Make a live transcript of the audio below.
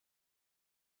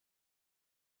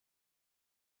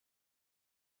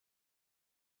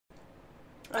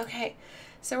Okay,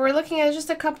 so we're looking at just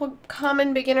a couple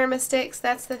common beginner mistakes.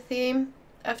 That's the theme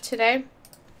of today.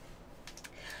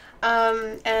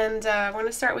 We're going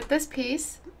to start with this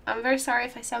piece. I'm very sorry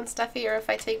if I sound stuffy or if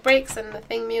I take breaks and the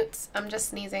thing mutes. I'm just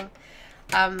sneezing.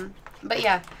 But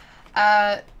yeah,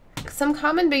 some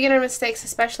common beginner mistakes,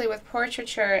 especially with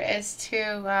portraiture, is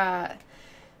to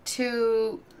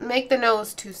make the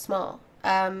nose too small.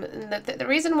 The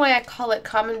reason why I call it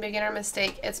common beginner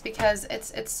mistake is because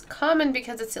it's common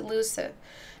because it's elusive.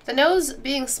 The nose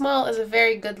being small is a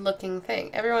very good looking thing.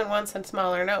 Everyone wants a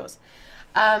smaller nose.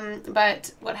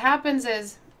 But what happens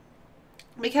is,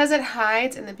 because it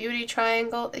hides in the beauty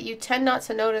triangle, you tend not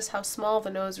to notice how small the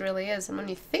nose really is. And when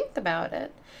you think about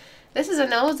it, this is a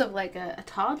nose of like a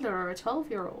toddler or a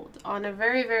 12-year-old on a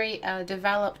very, very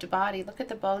developed body. Look at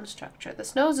the bone structure.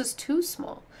 This nose is too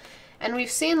small. And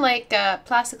we've seen like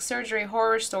plastic surgery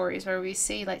horror stories where we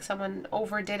see like someone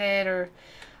overdid it, or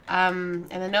and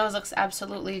the nose looks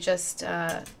absolutely just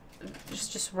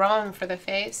wrong for the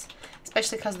face,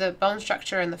 especially because the bone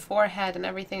structure and the forehead and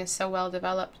everything is so well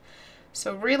developed.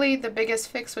 So really the biggest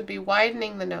fix would be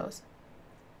widening the nose.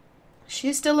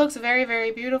 She still looks very,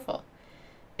 very beautiful.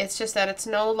 It's just that it's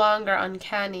no longer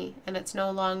uncanny and it's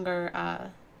no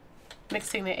longer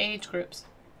mixing the age groups.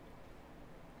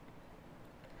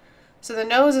 So the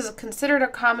nose is considered a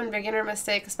common beginner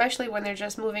mistake, especially when they're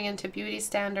just moving into beauty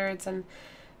standards and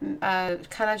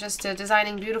kind of just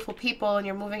designing beautiful people, and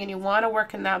you're moving and you want to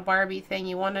work in that Barbie thing.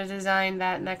 You want to design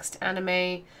that next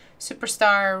anime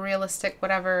superstar, realistic,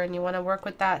 whatever, and you want to work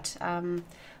with that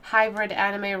hybrid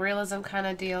anime realism kind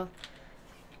of deal.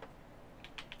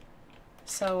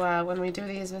 So when we do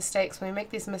these mistakes, when we make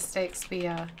these mistakes,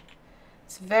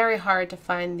 it's very hard to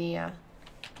find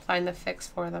the fix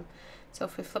for them. So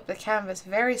if we flip the canvas,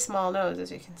 very small nose,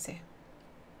 as you can see.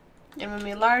 And when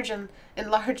we enlarge the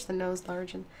nose,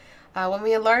 when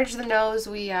we enlarge the nose,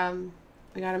 we got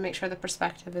to make sure the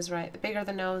perspective is right. The bigger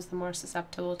the nose, the more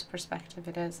susceptible to perspective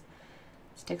it is.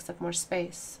 It takes up more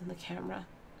space in the camera.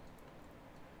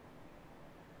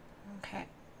 Okay.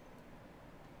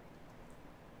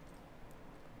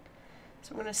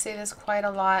 So we're going to see this quite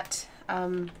a lot.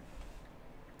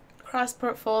 Across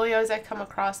portfolios, I come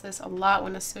across this a lot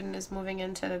when a student is moving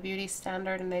into the beauty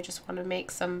standard and they just want to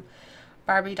make some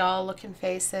Barbie doll looking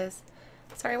faces.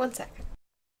 Sorry, one second.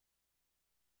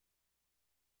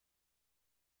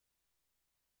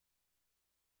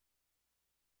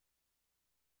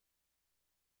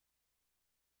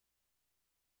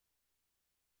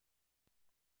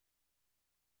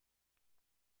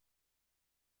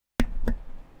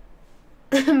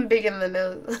 Big in the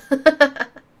nose.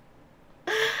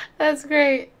 That's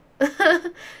great.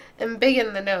 And big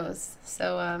in the nose.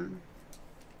 So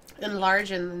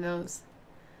enlargen the nose.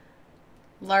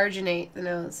 Larginate the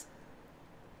nose.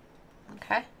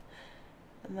 Okay?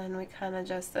 And then we kind of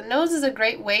just, the nose is a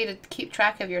great way to keep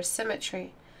track of your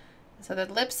symmetry. So the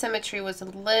lip symmetry was a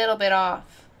little bit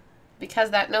off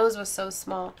because that nose was so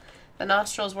small. The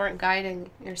nostrils weren't guiding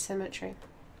your symmetry.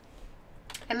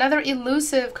 Another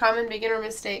elusive common beginner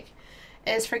mistake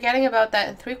is forgetting about that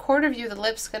in 3/4 view the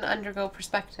lips can undergo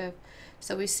perspective.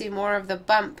 So we see more of the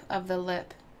bump of the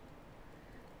lip,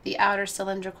 the outer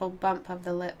cylindrical bump of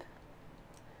the lip.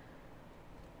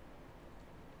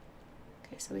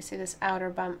 Okay, so we see this outer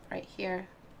bump right here.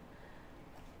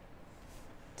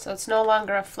 So it's no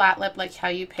longer a flat lip like how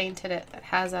you painted it that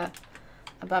has a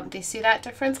bump. Do you see that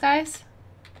difference, guys?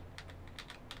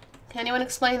 Can anyone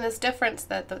explain this difference,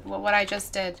 what I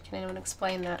just did? Can anyone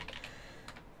explain that?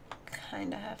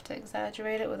 Kind of have to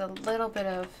exaggerate it with a little bit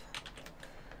of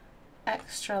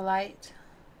extra light.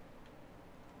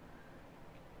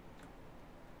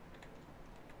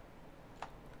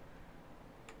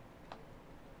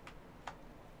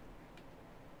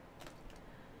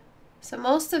 So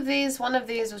most of these, one of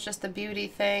these was just a beauty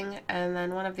thing, and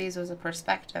then one of these was a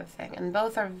perspective thing, and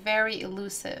both are very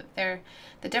elusive. They're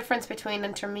the difference between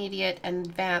intermediate and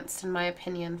advanced, in my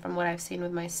opinion, from what I've seen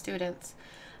with my students.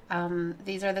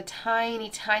 These are the tiny,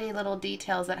 tiny little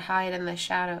details that hide in the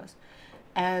shadows.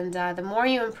 And the more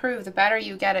you improve, the better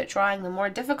you get at drawing, the more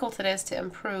difficult it is to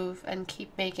improve and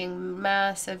keep making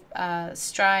massive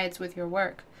strides with your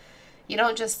work. You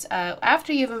don't just,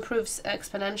 after you've improved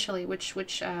exponentially, which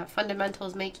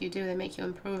fundamentals make you do, they make you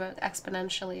improve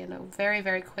exponentially in a very,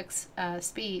 very quick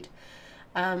speed,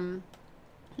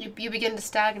 you begin to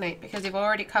stagnate because you've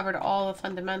already covered all the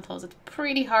fundamentals. It's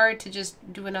pretty hard to just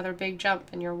do another big jump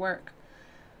in your work.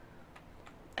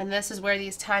 And this is where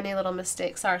these tiny little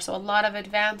mistakes are. So a lot of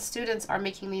advanced students are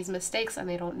making these mistakes and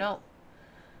they don't know.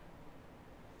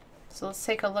 So let's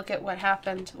take a look at what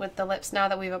happened with the lips now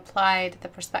that we've applied the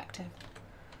perspective.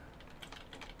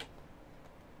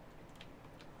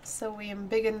 So we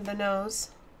embiggen the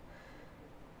nose,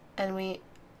 and we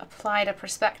applied a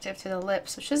perspective to the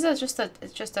lips, which is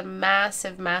just a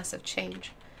massive, massive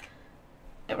change.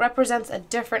 It represents a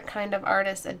different kind of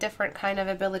artist, a different kind of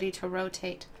ability to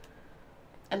rotate.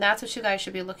 And that's what you guys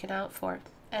should be looking out for.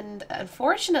 And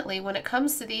unfortunately, when it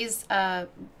comes to these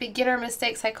beginner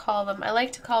mistakes, I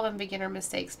like to call them beginner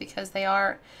mistakes, because they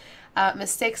are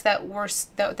mistakes that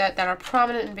are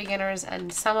prominent in beginners,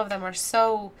 and some of them are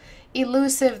so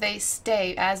elusive they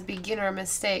stay as beginner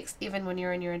mistakes even when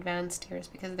you're in your advanced years,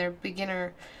 because they're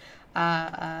beginner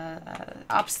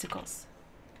obstacles.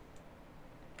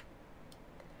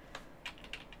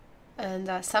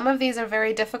 And some of these are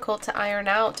very difficult to iron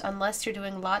out unless you're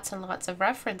doing lots and lots of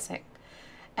referencing.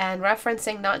 And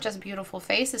referencing not just beautiful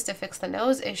faces to fix the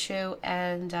nose issue,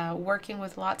 and working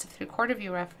with lots of three-quarter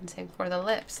view referencing for the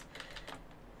lips.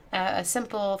 A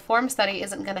simple form study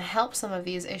isn't going to help some of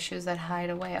these issues that hide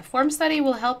away. A form study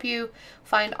will help you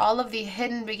find all of the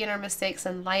hidden beginner mistakes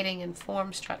in lighting and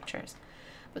form structures.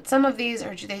 But some of these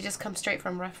they just come straight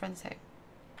from referencing.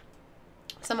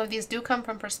 Some of these do come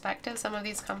from perspective. Some of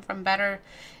these come from better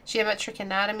geometric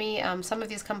anatomy. Some of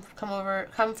these come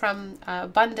from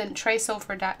abundant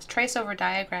traceover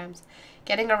diagrams.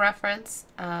 Getting a reference,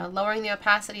 lowering the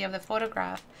opacity of the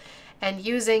photograph, and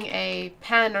using a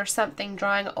pen or something,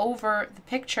 drawing over the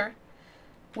picture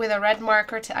with a red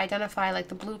marker to identify like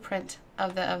the blueprint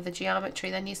of the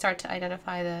geometry. Then you start to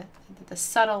identify the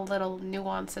subtle little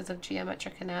nuances of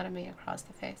geometric anatomy across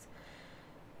the face.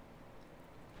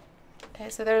 Okay,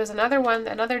 so there was another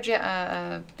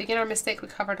beginner mistake we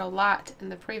covered a lot in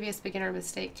the previous beginner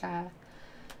mistake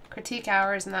critique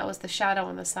hours, and that was the shadow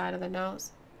on the side of the nose.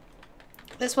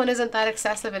 This one isn't that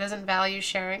excessive, it isn't value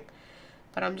sharing,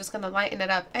 but I'm just going to lighten it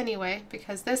up anyway,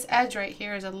 because this edge right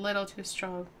here is a little too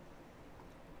strong.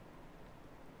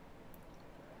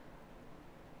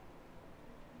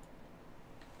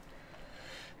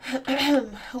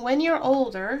 When you're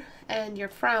older and you're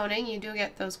frowning, you do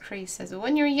get those creases. But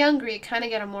when you're younger, you kind of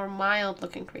get a more mild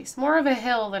looking crease. More of a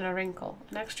hill than a wrinkle.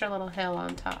 An extra little hill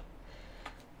on top.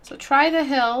 So try the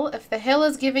hill. If the hill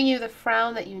is giving you the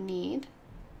frown that you need,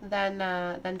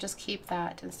 then just keep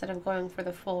that instead of going for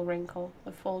the full wrinkle,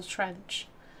 the full trench.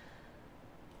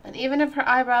 And even if her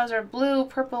eyebrows are blue,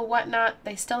 purple, whatnot,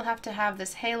 they still have to have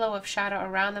this halo of shadow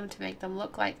around them to make them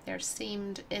look like they're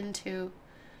seamed into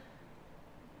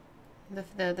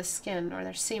the skin, or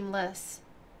they're seamless.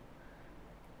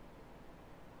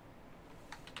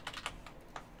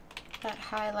 That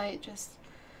highlight just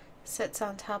sits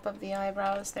on top of the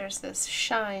eyebrows. There's this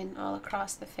shine all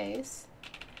across the face.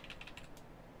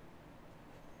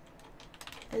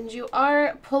 And you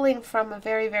are pulling from a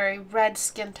very, very red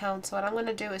skin tone, so what I'm going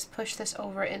to do is push this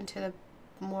over into the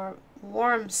more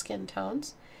warm skin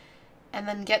tones, and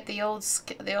then get the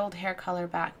old hair color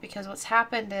back, because what's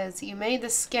happened is you made the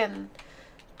skin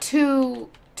too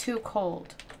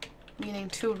cold, meaning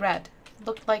too red. It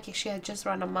looked like she had just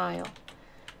run a mile.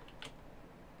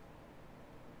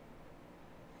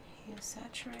 Use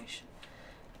saturation.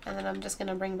 And then I'm just going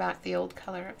to bring back the old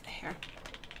color of the hair.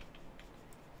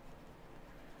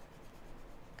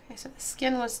 Okay, so the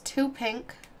skin was too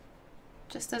pink,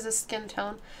 just as a skin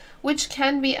tone, which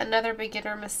can be another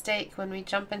beginner mistake when we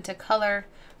jump into color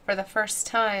for the first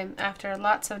time after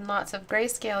lots and lots of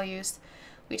grayscale use.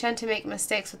 We tend to make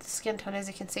mistakes with the skin tone. As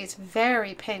you can see, it's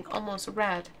very pink, almost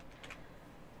red.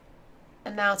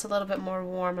 And now it's a little bit more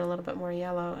warm and a little bit more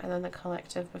yellow, and then the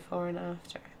collective before and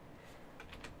after.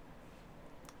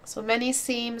 So many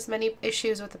seams, many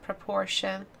issues with the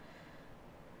proportion.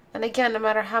 And again, no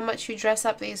matter how much you dress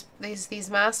up these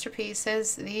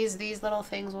masterpieces, these little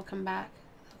things will come back.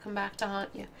 They'll come back to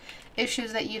haunt you.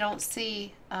 Issues that you don't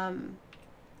see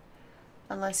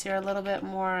unless you're a little bit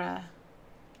more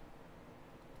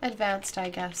advanced, I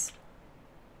guess.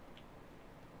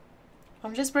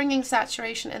 I'm just bringing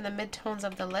saturation in the midtones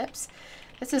of the lips.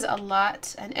 This is a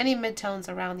lot, and any midtones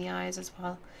around the eyes as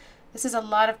well. This is a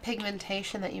lot of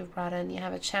pigmentation that you've brought in. You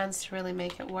have a chance to really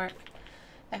make it work.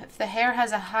 If the hair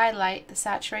has a highlight, the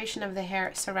saturation of the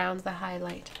hair surrounds the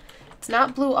highlight. It's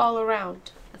not blue all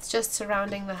around. It's just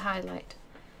surrounding the highlight.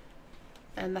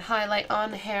 And the highlight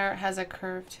on the hair has a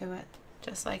curve to it,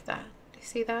 just like that. Do you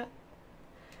see that?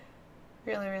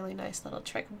 Really, really nice little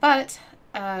trick. But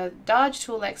Dodge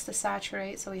tool likes to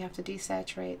saturate, so we have to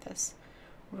desaturate this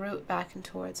root back and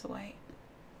towards the white.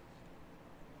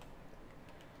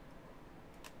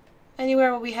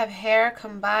 Anywhere where we have hair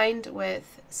combined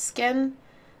with skin.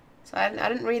 So I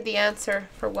didn't read the answer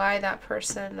for why that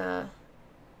person, the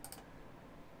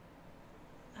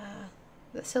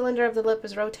cylinder of the lip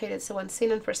is rotated, so when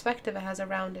seen in perspective it has a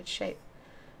rounded shape.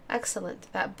 Excellent.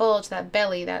 That bulge, that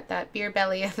belly, that beer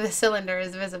belly of the cylinder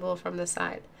is visible from the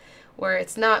side, where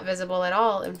it's not visible at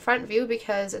all in front view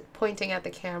because it's pointing at the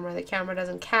camera. The camera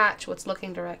doesn't catch what's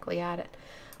looking directly at it,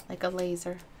 like a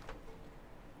laser.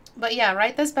 But yeah,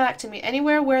 write this back to me.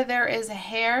 Anywhere where there is a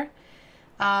hair,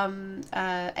 an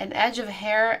edge of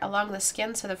hair along the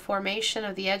skin, so the formation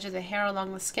of the edge of the hair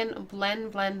along the skin,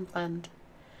 blend, blend, blend.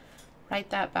 Write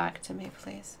that back to me,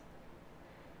 please.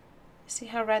 See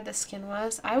how red the skin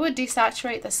was? I would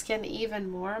desaturate the skin even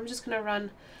more. I'm just going to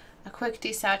run a quick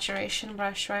desaturation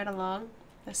brush right along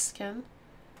the skin.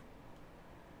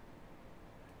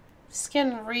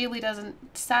 Skin really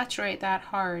doesn't saturate that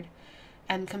hard.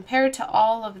 And compared to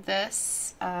all of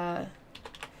this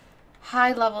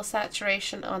high level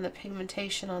saturation on the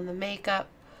pigmentation on the makeup,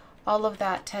 all of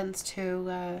that tends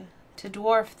to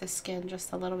dwarf the skin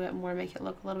just a little bit more, make it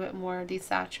look a little bit more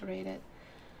desaturated.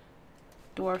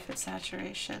 Dwarf its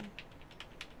saturation.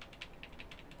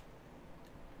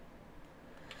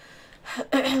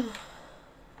 And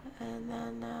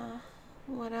then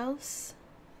what else?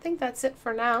 I think that's it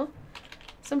for now.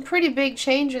 Some pretty big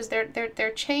changes.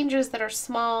 They're changes that are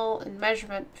small in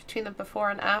measurement between the before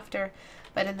and after,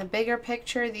 but in the bigger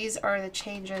picture, these are the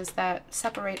changes that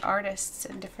separate artists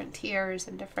in different tiers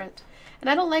and different. And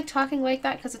I don't like talking like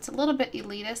that because it's a little bit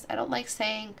elitist. I don't like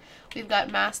saying we've got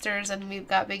masters and we've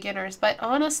got beginners. But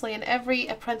honestly, in every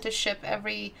apprenticeship,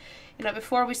 every,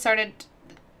 before we started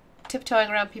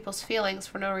tiptoeing around people's feelings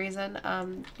for no reason,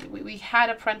 we had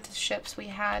apprenticeships, we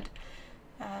had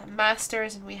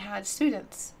masters, and we had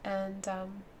students. And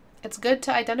it's good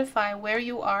to identify where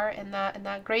you are in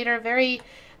that greater, very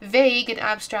vague and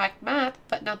abstract map,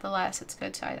 but nonetheless, it's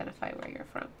good to identify where you're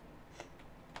from.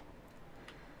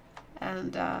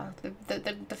 And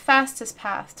the fastest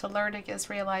path to learning is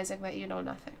realizing that you know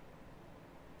nothing.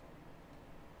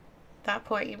 At that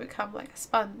point, you become like a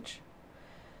sponge.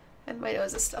 And my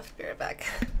nose is stuffed. Be right back.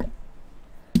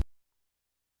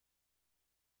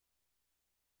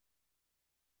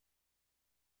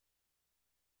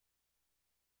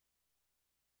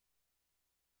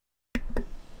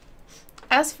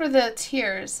 As for the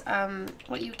tiers,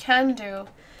 what you can do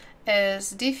is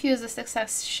diffuse the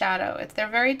success shadow. They're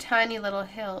very tiny little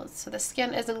hills, so the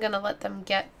skin isn't going to let them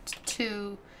get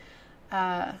too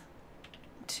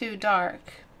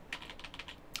dark.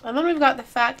 And then we've got the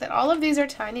fact that all of these are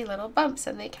tiny little bumps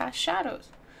and they cast shadows,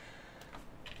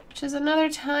 which is another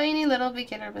tiny little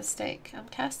beginner mistake. I'm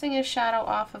casting a shadow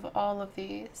off of all of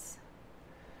these.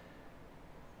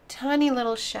 Tiny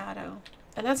little shadow.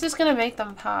 And that's just going to make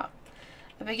them pop.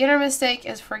 The beginner mistake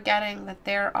is forgetting that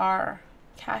there are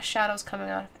cast shadows coming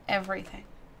out of everything.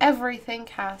 Everything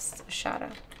casts a shadow.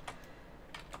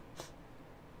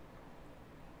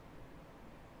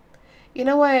 You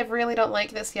know why I really don't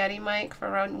like this Yeti mic? For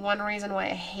one reason why I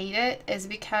hate it is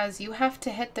because you have to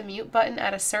hit the mute button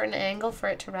at a certain angle for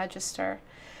it to register.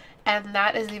 And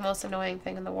that is the most annoying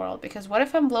thing in the world. Because what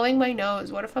if I'm blowing my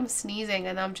nose? What if I'm sneezing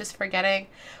and I'm just forgetting?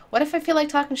 What if I feel like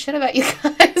talking shit about you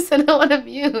guys and I want to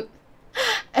mute?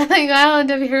 And like, I'll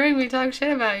end up hearing me talk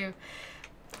shit about you.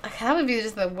 That would be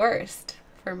just the worst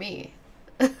for me.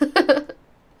 I'm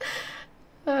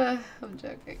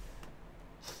joking.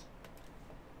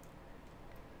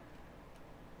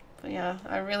 But yeah,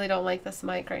 I really don't like this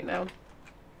mic right now.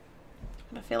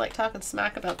 When I feel like talking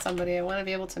smack about somebody, I want to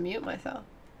be able to mute myself.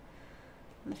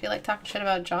 When I feel like talking shit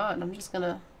about John, I'm just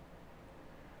gonna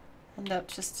end up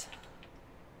just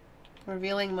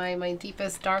revealing my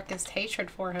deepest, darkest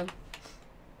hatred for him.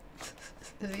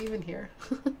 Is he even here?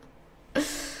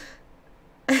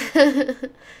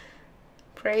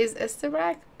 Praise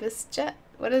Istebrak? Bisjet?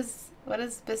 What is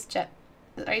Bisjet?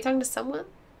 Are you talking to someone?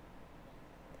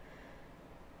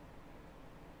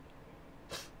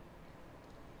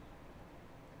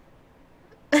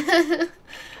 I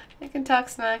can talk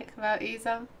smack about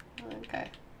Izam. Okay.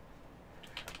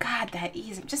 God, that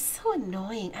Izam, just so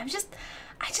annoying. I just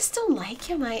don't like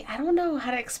him. I don't know how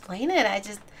to explain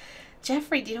it.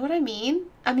 Jeffrey, do you know what I mean?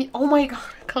 Oh my god,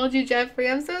 I called you Jeffrey.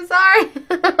 I'm so sorry.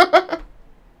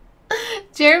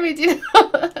 Jeremy, do you know?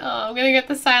 Oh, I'm gonna get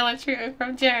the silent treatment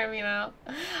from Jeremy now.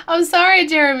 I'm sorry,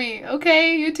 Jeremy.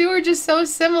 Okay, you two are just so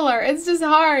similar. It's just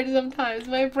hard sometimes.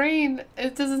 My brain,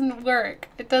 it doesn't work.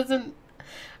 It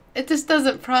just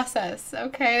doesn't process.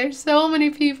 Okay, there's so many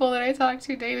people that I talk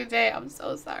to day to day. I'm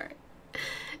so sorry.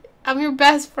 I'm your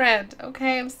best friend.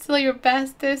 Okay, I'm still your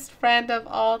bestest friend of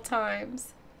all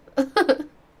times.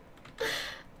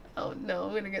 Oh no,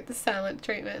 I'm gonna get the silent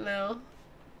treatment now.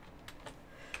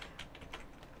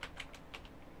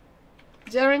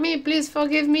 Jeremy, please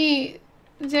forgive me.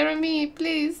 Jeremy,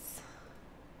 please.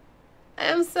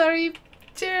 I'm sorry,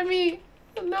 Jeremy.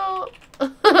 No.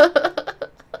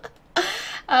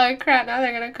 Oh crap, now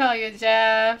they're gonna call you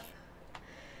Jeff.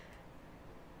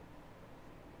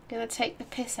 Gonna take the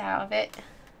piss out of it.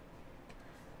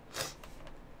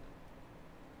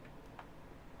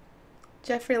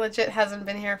 Jeffrey legit hasn't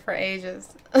been here for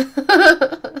ages. I'm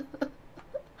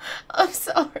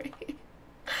sorry.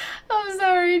 I'm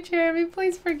sorry, Jeremy.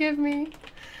 Please forgive me.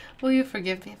 Will you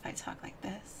forgive me if I talk like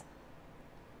this?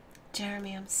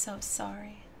 Jeremy, I'm so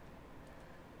sorry.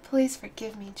 Please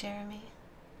forgive me, Jeremy.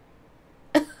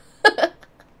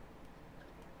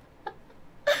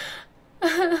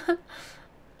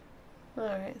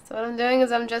 Alright, so what I'm doing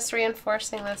is I'm just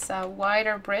reinforcing this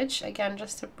wider bridge, again,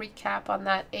 just to recap on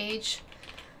that age.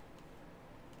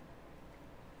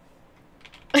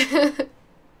 And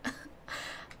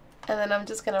then I'm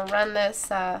just going to run this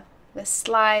this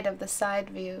slide of the side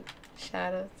view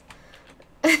shadows.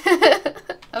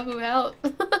 Oh, who help?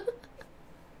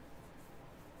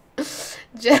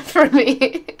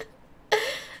 Jeffrey.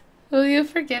 Will you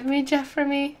forgive me,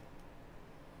 Jeffrey?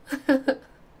 For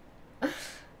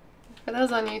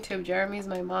those on YouTube, Jeremy's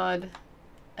my mod,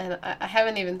 and I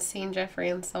haven't even seen Jeffrey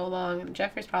in so long, and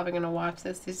Jeffrey's probably going to watch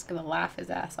this. He's going to laugh his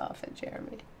ass off at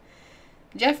Jeremy.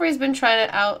 Jeffrey's been trying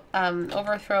to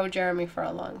overthrow Jeremy for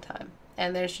a long time,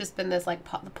 and there's just been this like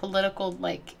political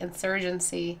like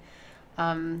insurgency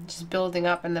just building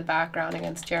up in the background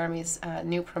against Jeremy's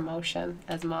new promotion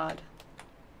as mod.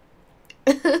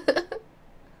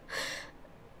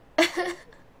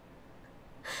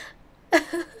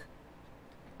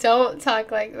 Don't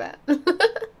talk like that.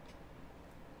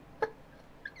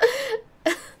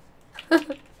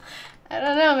 I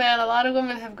don't know, man. A lot of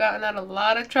women have gotten out a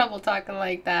lot of trouble talking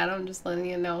like that. I'm just letting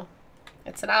you know.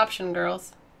 It's an option,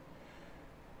 girls.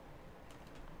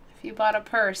 If you bought a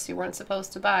purse you weren't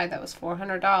supposed to buy that was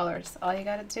 $400, all you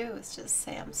gotta do is just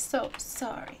say, I'm so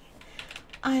sorry.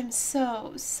 I'm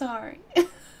so sorry.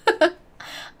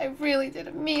 I really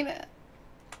didn't mean it.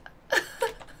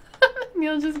 And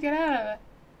you'll just get out of it.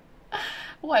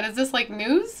 What, is this like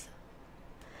news?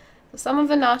 Some of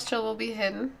the nostril will be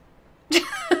hidden.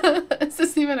 Is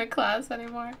this even a class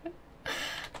anymore?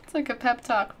 It's like a pep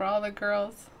talk for all the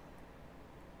girls.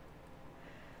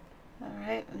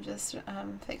 Alright, I'm just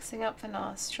fixing up the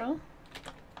nostril.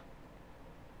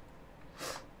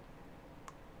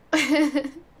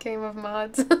 Game of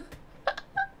mods.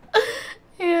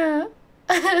 Yeah.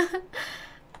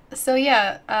 So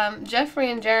yeah,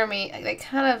 Jeffrey and Jeremy, they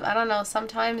kind of, I don't know,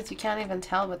 sometimes you can't even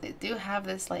tell, but they do have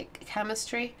this like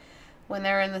chemistry when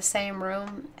they're in the same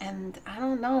room. And I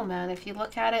don't know, man, if you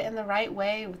look at it in the right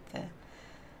way with the,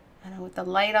 I don't know, with the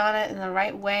light on it in the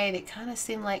right way, they kind of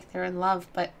seem like they're in love,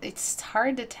 but it's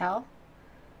hard to tell.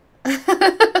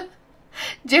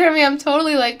 Jeremy, I'm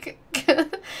totally like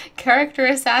character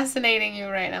assassinating you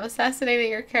right now. I'm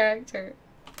assassinating your character.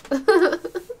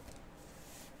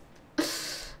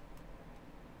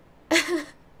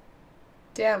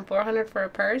 Damn, 400 for a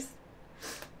purse?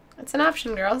 It's an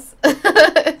option, girls.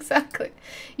 Exactly.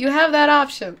 You have that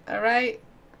option, alright?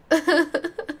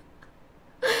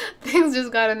 Things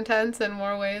just got intense in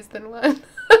more ways than one.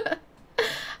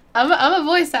 I'm a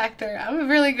voice actor. I'm a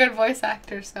really good voice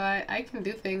actor, so I can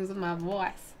do things with my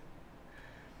voice.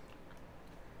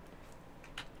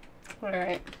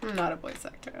 Alright, I'm not a voice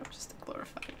actor. I'm just a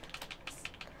glorified.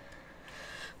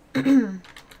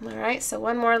 Alright, so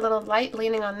one more little light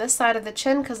leaning on this side of the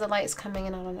chin because the light's coming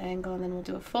in on an angle, and then we'll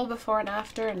do a full before and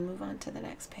after and move on to the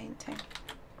next painting.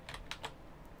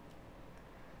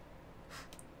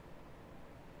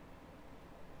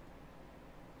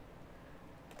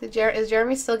 Is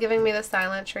Jeremy still giving me the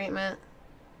silent treatment?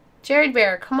 Jared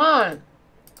Bear, come on!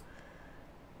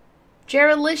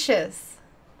 Jaralicious!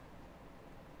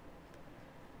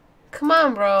 Come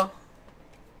on, bro.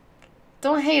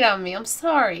 Don't hate on me. I'm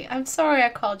sorry. I'm sorry I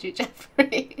called you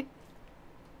Jeffrey.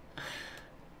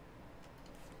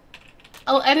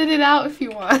 I'll edit it out if you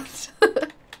want.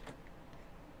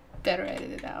 Better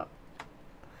edit it out.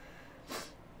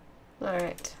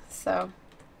 Alright, so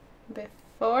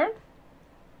before.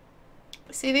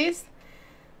 See these?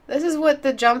 This is what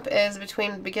the jump is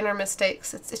between beginner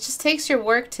mistakes. It just takes your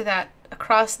work to that,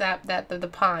 across the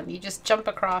pond. You just jump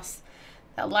across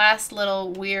that last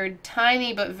little weird,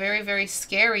 tiny, but very, very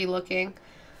scary looking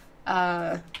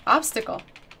obstacle.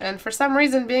 And for some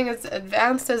reason, being as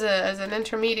advanced as an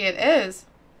intermediate is,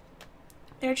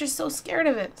 they're just so scared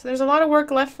of it. So there's a lot of work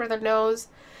left for the nose.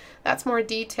 That's more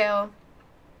detail.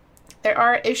 There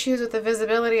are issues with the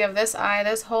visibility of this eye.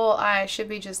 This whole eye should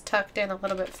be just tucked in a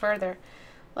little bit further.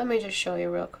 Let me just show you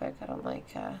real quick. I don't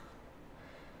like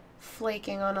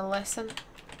flaking on a lesson.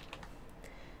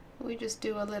 We just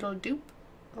do a little dupe.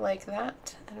 like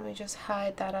that, and we just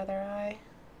hide that other eye,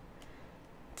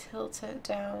 tilt it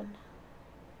down.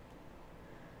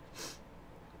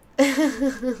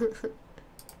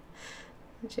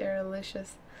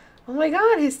 Jeralicious. Oh my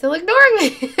god, he's still ignoring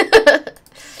me!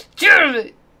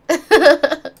 Jeremy!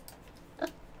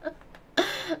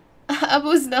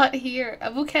 Abu's not here.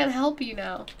 Abu can't help you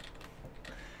now.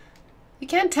 You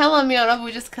can't tell on me on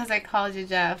Abu just because I called you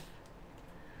Jeff.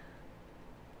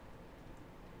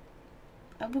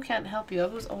 Abu can't help you.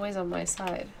 Abu's always on my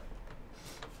side.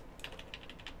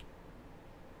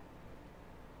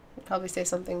 He'll probably say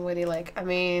something witty like, I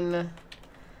mean,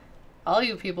 all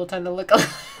you people tend to look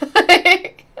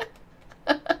alike.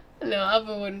 No,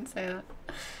 Abu wouldn't say that.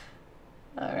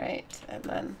 Alright, and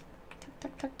then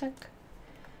tuck, tuck, tuck, tuck.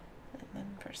 And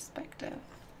then perspective.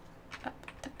 Up,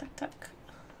 tuck, tuck, tuck.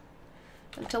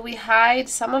 Until we hide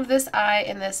some of this eye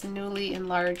in this newly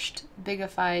enlarged,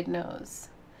 bigified nose.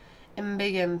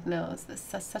 Embiggened nose.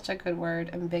 This is such a good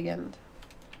word, embiggened.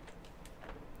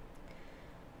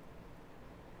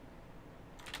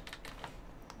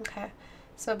 Okay,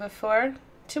 so before,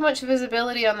 too much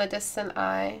visibility on the distant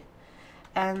eye,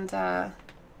 and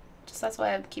just that's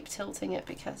why I keep tilting it,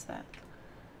 because that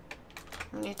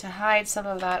we need to hide some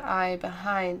of that eye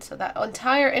behind, so that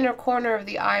entire inner corner of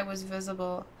the eye was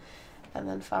visible. And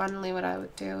then finally what I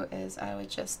would do is I would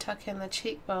just tuck in the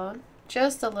cheekbone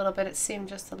just a little bit. It seemed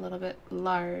just a little bit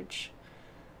large,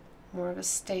 more of a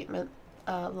statement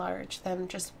large than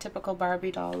just typical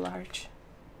Barbie doll large.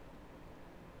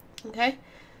 Okay,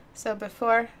 so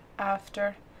before,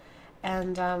 after,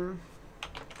 and I'm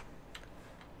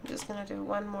just gonna do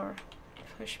one more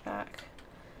push back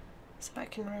so I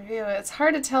can review it. It's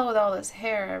hard to tell with all this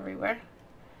hair everywhere.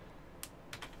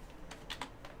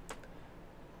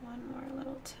 One more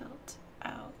little tilt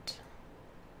out.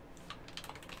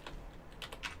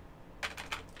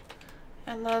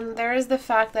 And then there is the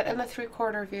fact that in the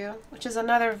 3/4 view, which is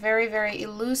another very, very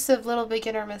elusive little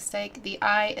beginner mistake, the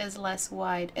eye is less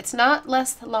wide. It's not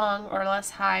less long or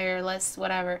less high or less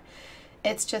whatever.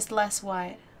 It's just less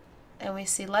wide. And we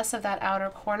see less of that outer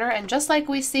corner. And just like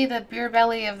we see the beer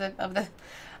belly of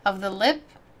the lip,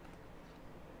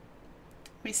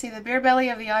 we see the beer belly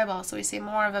of the eyeball, so we see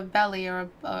more of a belly or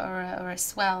a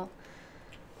swell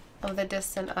of the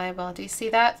distant eyeball. Do you see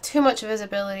that? Too much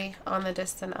visibility on the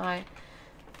distant eye.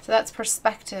 So that's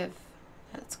perspective.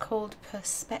 That's called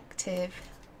perspective.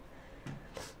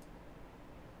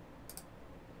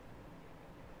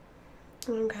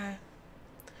 Okay.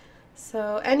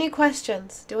 So any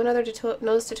questions? Do another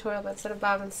nose tutorial, but instead of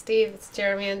Bob and Steve, it's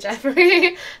Jeremy and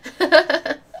Jeffrey.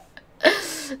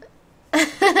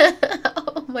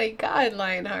 Oh my god,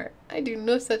 Lionheart. I do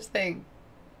no such thing.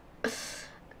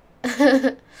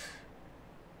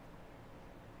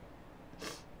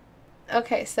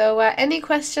 Okay, so any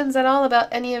questions at all about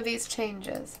any of these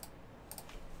changes?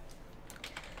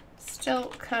 Still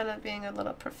kind of being a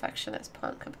little perfectionist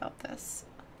punk about this.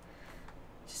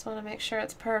 Just want to make sure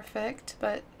it's perfect,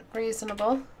 but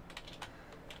reasonable.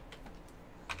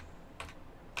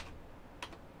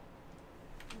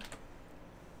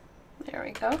 There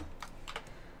we go.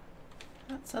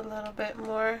 That's a little bit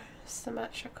more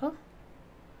symmetrical.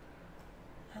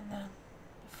 And then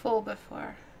full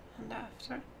before and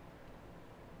after.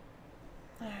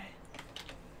 Alright.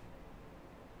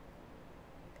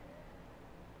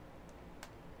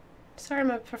 Sorry,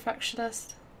 I'm a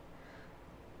perfectionist.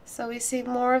 So we see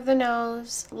more of the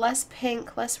nose, less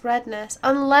pink, less redness,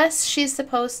 unless she's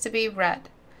supposed to be red.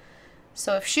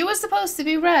 So if she was supposed to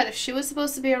be red, if she was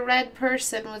supposed to be a red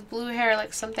person with blue hair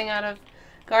like something out of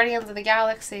Guardians of the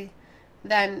Galaxy,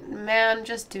 then man,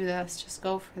 just do this. Just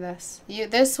go for this.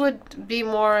 This would be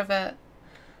more of a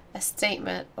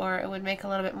statement, or it would make a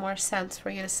little bit more sense for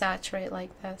you to saturate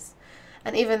like this.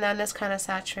 And even then, this kind of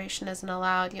saturation isn't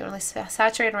allowed. You only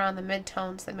saturate around the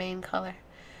midtones, the main color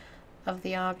of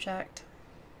the object.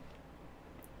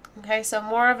 Okay, so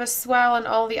more of a swell in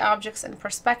all the objects in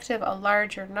perspective, a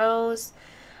larger nose.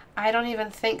 I don't even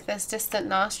think this distant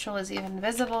nostril is even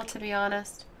visible, to be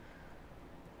honest.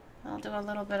 I'll do a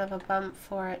little bit of a bump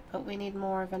for it, but we need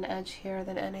more of an edge here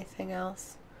than anything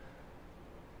else.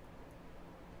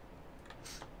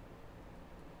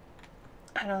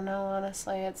 I don't know,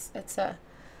 honestly.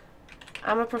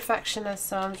 I'm a perfectionist,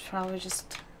 so I'm probably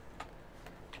just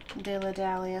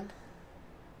dilly-dallying.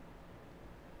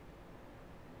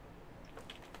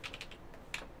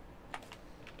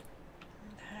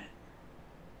 Okay.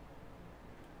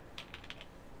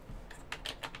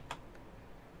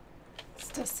 This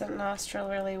distant nostril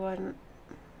really wouldn't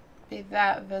be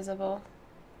that visible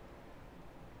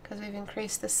because we've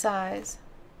increased the size.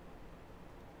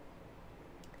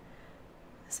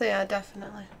 So yeah,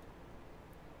 definitely.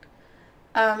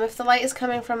 If the light is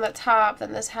coming from the top,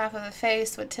 then this half of the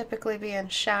face would typically be in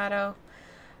shadow.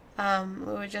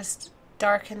 We would just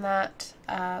darken that,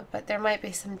 but there might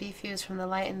be some diffuse from the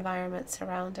light environment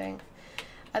surrounding.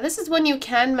 This is when you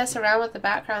can mess around with the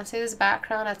background. See this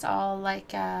background, it's all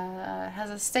like, has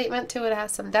a statement to it, it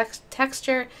has some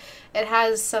texture, it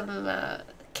has some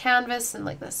canvas and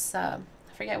like this, I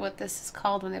forget what this is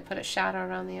called when they put a shadow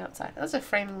around the outside. That's a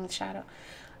framing shadow.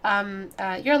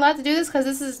 You're allowed to do this because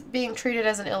this is being treated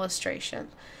as an illustration.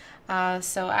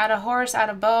 So add a horse, add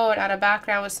a boat, add a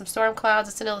background with some storm clouds,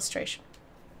 it's an illustration.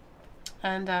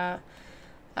 And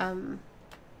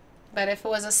but if it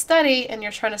was a study and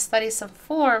you're trying to study some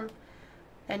form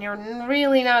and you're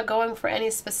really not going for any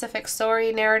specific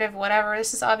story, narrative, whatever,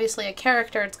 this is obviously a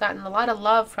character. It's gotten a lot of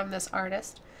love from this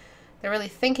artist. They're really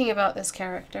thinking about this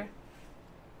character.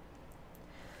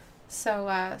 So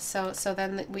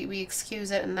then we excuse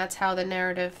it, and that's how the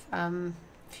narrative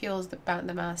fuels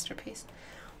the masterpiece.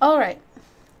 All right,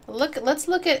 let's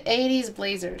look at 80s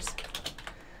blazers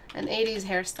and 80s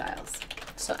hairstyles.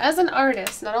 So as an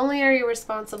artist, not only are you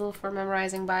responsible for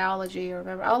memorizing biology,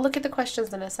 or I'll look at the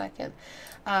questions in a second,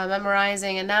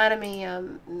 memorizing anatomy,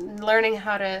 learning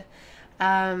how to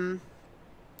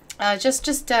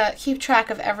just keep track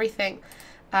of everything.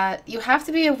 You have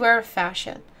to be aware of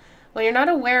fashion. When you're not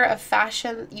aware of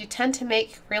fashion, you tend to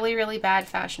make really, really bad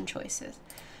fashion choices.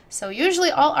 So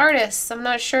usually all artists, I'm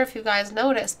not sure if you guys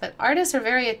noticed, but artists are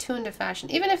very attuned to fashion.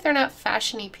 Even if they're not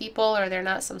fashiony people, or they're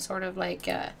not some sort of like,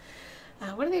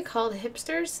 what are they called,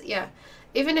 hipsters? Yeah.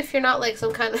 Even if you're not like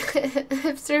some kind of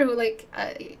hipster who like,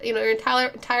 you know, your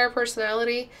entire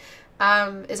personality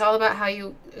is all about how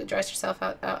you dress yourself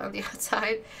out on the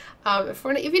outside.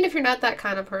 Even if you're not that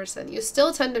kind of person, you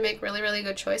still tend to make really, really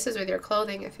good choices with your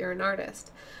clothing if you're an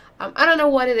artist. I don't know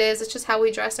what it is. It's just how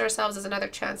we dress ourselves as another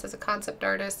chance as a concept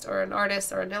artist or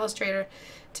an illustrator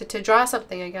to draw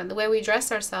something again. The way we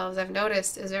dress ourselves, I've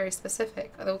noticed, is very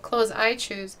specific. The clothes I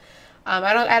choose,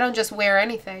 I don't just wear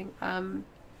anything. And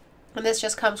this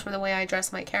just comes from the way I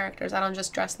dress my characters. I don't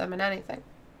just dress them in anything.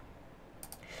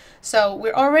 So we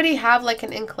already have like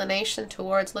an inclination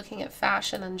towards looking at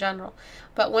fashion in general.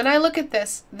 But when I look at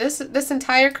this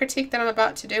entire critique that I'm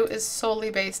about to do is solely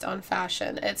based on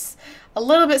fashion. It's a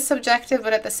little bit subjective,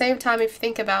 but at the same time, if you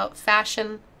think about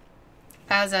fashion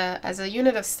as a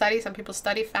unit of study, some people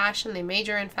study fashion, they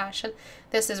major in fashion.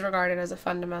 This is regarded as a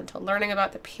fundamental. Learning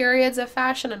about the periods of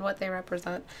fashion and what they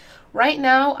represent. Right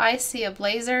now, I see a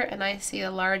blazer and I see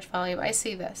a large volume. I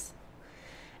see this.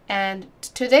 And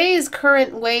today's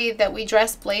current way that we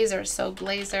dress blazers, so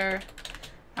blazer,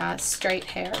 straight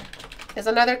hair, is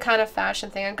another kind of fashion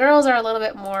thing. And girls are a little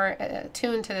bit more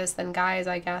attuned to this than guys,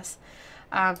 I guess.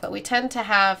 But we tend to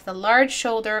have the large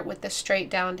shoulder with the straight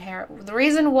down hair. The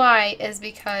reason why is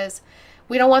because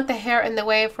we don't want the hair in the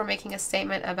way if we're making a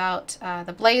statement about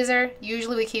the blazer.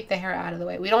 Usually we keep the hair out of the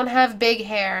way. We don't have big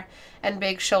hair and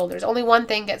big shoulders. Only one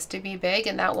thing gets to be big,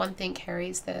 and that one thing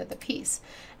carries the piece.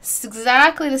 It's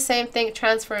exactly the same thing. It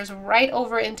transfers right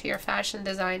over into your fashion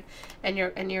design and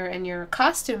your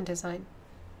costume design.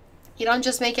 You don't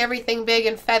just make everything big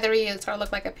and feathery and sort of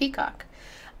look like a peacock.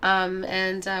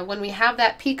 When we have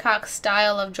that peacock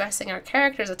style of dressing our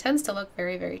characters, it tends to look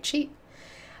very, very cheap.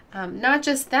 Not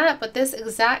just that, but this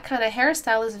exact kind of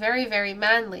hairstyle is very, very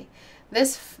manly.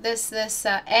 This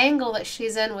angle that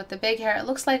she's in with the big hair, it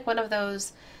looks like one of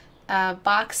those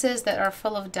boxes that are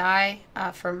full of dye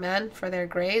for men for their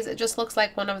grays. It just looks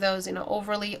like one of those, you know,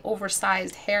 overly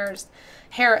oversized hair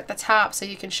at the top, so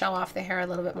you can show off the hair a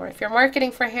little bit more. If you're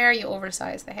marketing for hair, you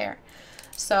oversize the hair.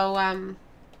 So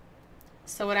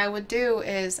so what I would do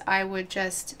is I would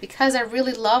just, because I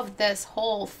really love this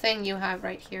whole thing you have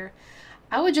right here,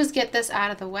 I would just get this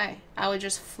out of the way. I would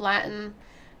just flatten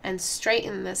and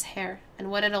straighten this hair. And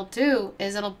what it'll do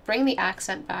is it'll bring the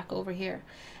accent back over here.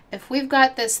 If we've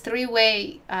got this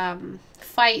three-way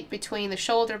fight between the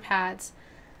shoulder pads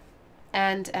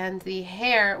and the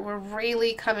hair, we're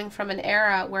really coming from an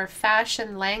era where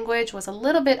fashion language was a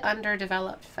little bit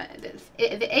underdeveloped.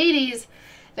 In the 80s,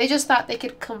 they just thought they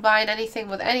could combine anything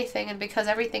with anything, and because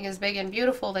everything is big and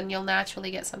beautiful, then you'll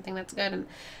naturally get something that's good. And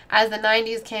as the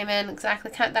 90s came in,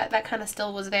 exactly that kind of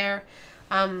still was there.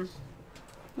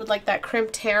 With like that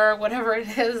crimped hair or whatever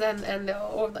it is, and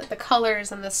the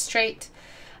colors and the straight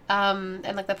and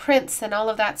like the prints and all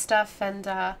of that stuff, and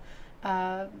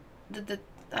I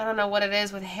don't know what it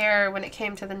is with hair when it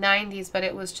came to the 90s, but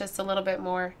it was just a little bit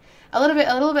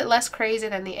less crazy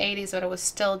than the 80s, but it was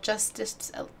still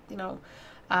just you know,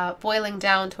 boiling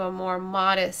down to a more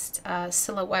modest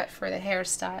silhouette for the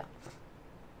hairstyle.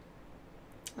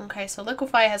 Okay, so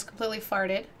Liquify has completely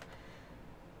farted.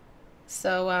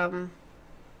 So, I'm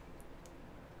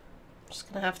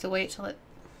just gonna have to wait till it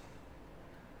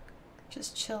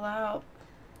just chill out.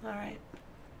 Alright.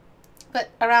 But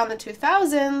around the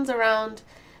 2000s, around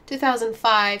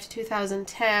 2005 to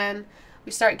 2010,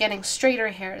 we start getting straighter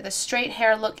hair. The straight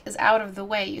hair look is out of the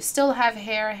way. You still have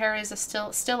hair. Hair is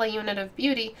still a unit of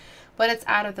beauty, but it's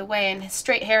out of the way, and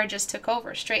straight hair just took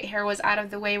over. Straight hair was out of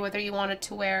the way whether you wanted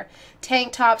to wear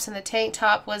tank tops, and the tank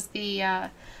top was the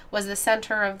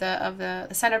center of the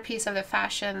centerpiece of the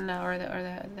fashion or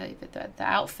the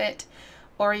outfit,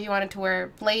 or you wanted to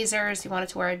wear blazers, you wanted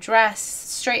to wear a dress.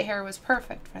 Straight hair was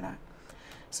perfect for that.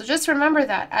 So just remember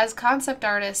that as concept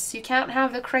artists, you can't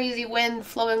have the crazy wind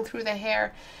flowing through the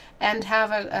hair and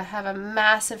have a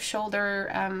massive shoulder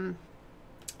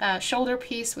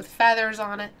piece with feathers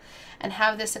on it and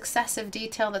have this excessive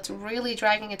detail that's really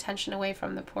dragging attention away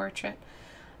from the portrait.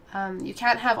 You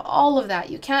can't have all of that.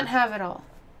 You can't have it all.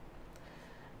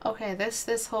 Okay,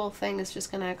 this whole thing is just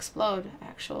going to explode.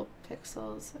 Actual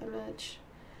pixels, image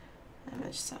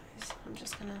size. I'm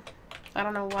just going to... I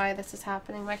don't know why this is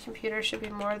happening. My computer should be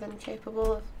more than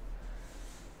capable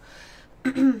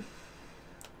of...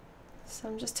 So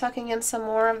I'm just tucking in some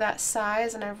more of that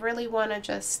size, and I really want to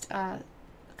just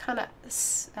kind of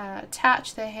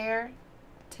attach the hair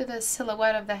to the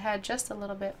silhouette of the head just a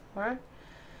little bit more.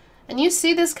 And you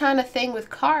see this kind of thing with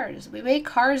cars. We make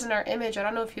cars in our image. I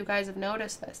don't know if you guys have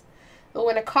noticed this, but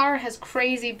when a car has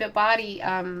crazy body,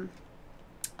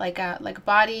 like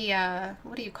body,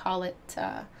 what do you call it?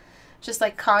 Just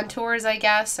like contours, I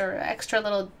guess, or extra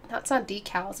little, it's not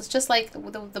decals. It's just like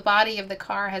the body of the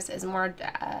car is more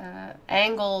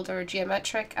angled or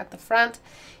geometric at the front.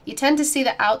 You tend to see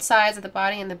the outsides of the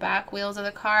body and the back wheels of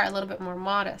the car a little bit more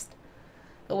modest.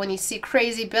 But when you see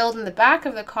crazy build in the back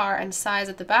of the car and size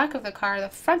at the back of the car, the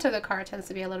front of the car tends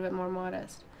to be a little bit more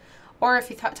modest. Or if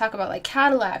you talk about like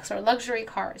Cadillacs or luxury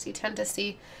cars, you tend to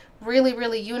see really,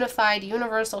 really unified,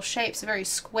 universal shapes, very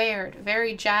squared,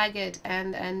 very jagged,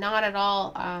 and not at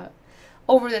all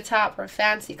over the top or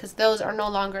fancy, because those are no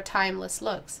longer timeless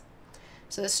looks.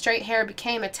 So the straight hair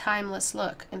became a timeless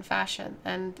look in fashion,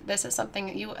 and this is something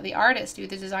that you, the artist, you,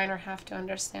 the designer, have to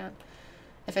understand.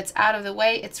 If it's out of the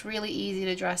way, it's really easy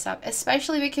to dress up,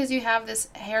 especially because you have this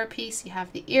hair piece, you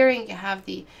have the earring, you have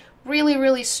the really,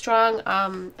 really strong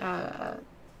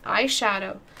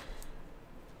eyeshadow.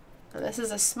 And this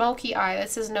is a smoky eye.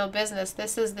 This is no business.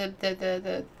 This is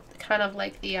the kind of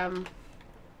like the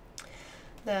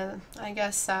I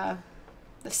guess the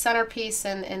centerpiece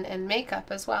in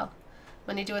makeup as well.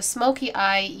 When you do a smoky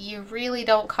eye, you really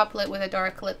don't couple it with a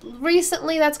dark lip.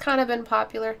 Recently, that's kind of been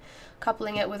popular,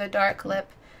 coupling it with a dark lip.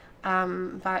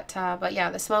 But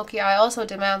yeah, the smoky eye also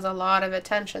demands a lot of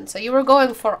attention. So you were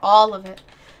going for all of it.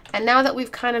 And now that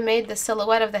we've kind of made the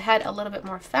silhouette of the head a little bit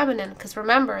more feminine, because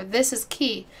remember, this is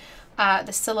key.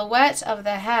 The silhouette of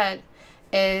the head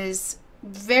is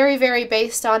very, very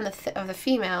based on the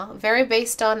female, very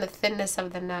based on the thinness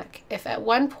of the neck. If at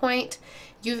one point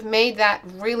you've made that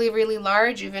really, really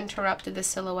large, you've interrupted the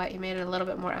silhouette, you made it a little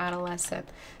bit more adolescent.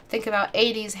 Think about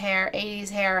 80s hair. 80s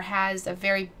hair has a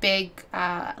very big,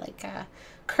 like a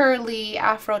curly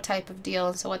afro type of deal,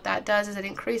 and so what that does is it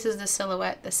increases the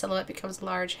silhouette. The silhouette becomes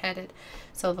large-headed.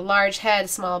 So the large head,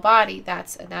 small body,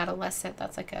 that's an adolescent,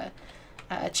 that's like a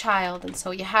child, and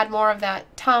so you had more of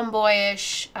that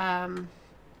tomboyish,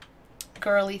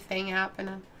 girly thing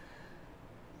happening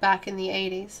back in the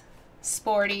 80s.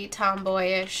 Sporty,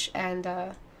 tomboyish, and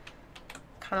kind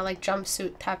of like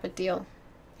jumpsuit type of deal.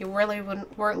 You really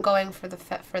weren't going for the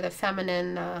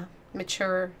feminine,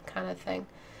 mature kind of thing.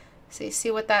 So you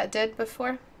see what that did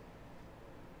before?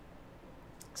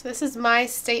 So this is my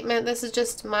statement. This is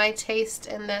just my taste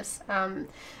in this.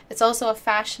 It's also a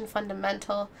fashion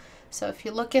fundamental. So if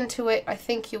you look into it, I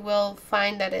think you will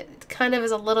find that it kind of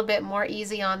is a little bit more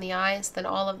easy on the eyes than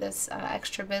all of this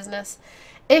extra business.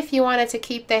 If you wanted to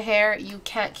keep the hair, you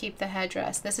can't keep the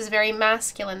headdress. This is very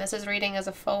masculine. This is reading as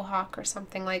a faux hawk or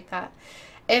something like that.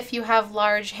 If you have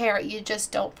large hair, you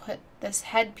just don't put this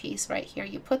headpiece right here.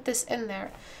 You put this in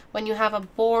there. When you have a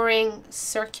boring,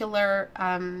 circular,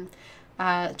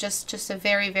 just a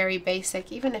very, very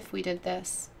basic, even if we did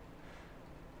this,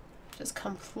 just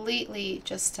completely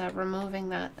just removing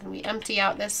that, and we empty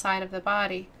out this side of the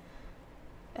body,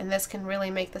 and this can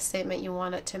really make the statement you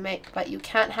want it to make. But you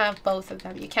can't have both of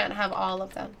them. You can't have all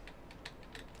of them.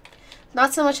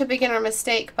 Not so much a beginner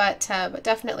mistake, but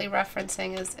definitely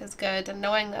referencing is good, and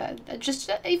knowing that just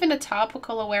even a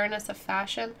topical awareness of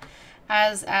fashion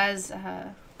as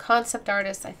concept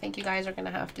artists, I think you guys are going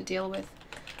to have to deal with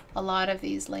a lot of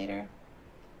these later.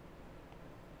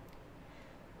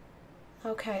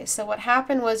 Okay, so what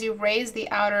happened was you raised the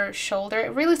outer shoulder.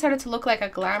 It really started to look like a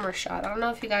glamour shot. I don't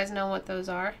know if you guys know what those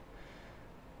are.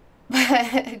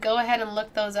 But go ahead and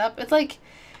look those up. It's like,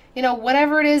 you know,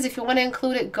 whatever it is, if you want to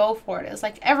include it, go for it. It's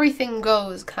like everything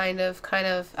goes kind of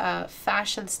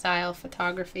fashion style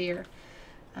photography or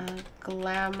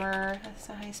glamour. That's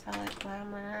how you spell it,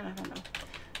 glamour. I don't know.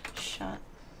 Shot.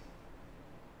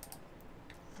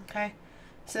 Okay.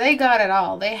 So they got it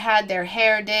all. They had their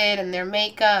hair did and their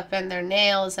makeup and their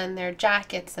nails and their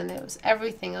jackets, and it was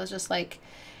everything. It was just like,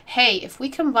 hey, if we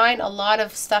combine a lot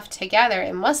of stuff together,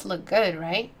 it must look good,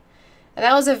 right? And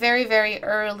that was a very, very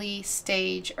early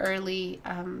stage, very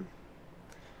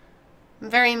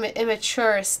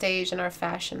immature stage in our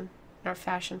fashion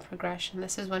progression.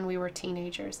 This is when we were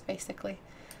teenagers, basically.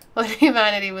 When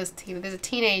humanity was the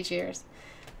teenage years.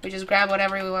 We just grab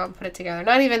whatever we want and put it together.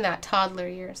 Not even that, toddler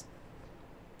years.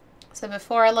 So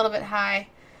before a little bit high,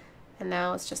 and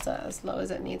now it's just as low as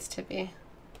it needs to be.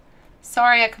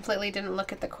 Sorry, I completely didn't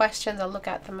look at the questions. I'll look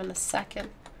at them in a second.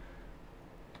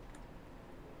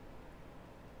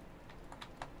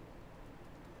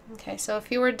 Okay, so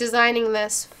if you were designing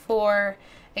this for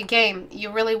a game, you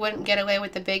really wouldn't get away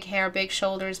with the big hair, big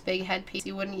shoulders, big headpiece.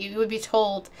 You would be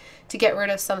told to get rid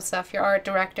of some stuff. Your art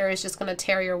director is just going to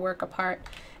tear your work apart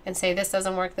and say, this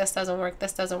doesn't work, this doesn't work,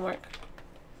 this doesn't work.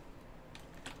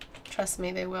 Trust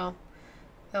me, they will.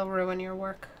 They'll ruin your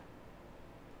work.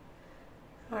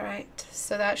 Alright,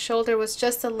 so that shoulder was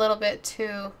just a little bit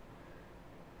too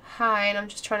high, and I'm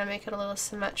just trying to make it a little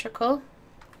symmetrical.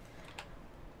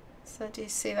 So do you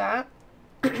see that?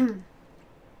 And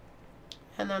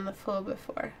then the faux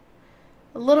before.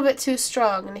 A little bit too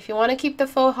strong, and if you want to keep the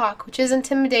faux hawk, which is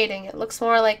intimidating, it looks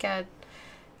more like a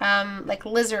like a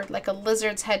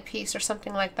lizard's headpiece or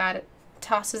something like that. It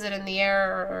tosses it in the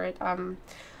air, or it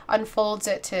unfolds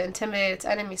it to intimidate its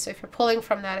enemy. So if you're pulling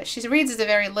from that, she reads as a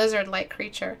very lizard-like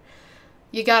creature.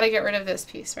 You got to get rid of this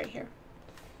piece right here.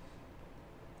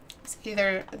 It's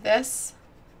either this,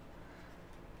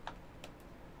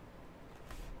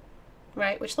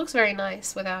 right, which looks very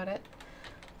nice without it,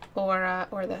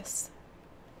 or this.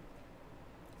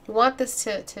 You want this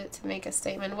to make a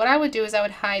statement. What I would do is I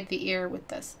would hide the ear with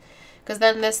this, because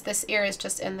then this ear is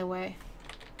just in the way.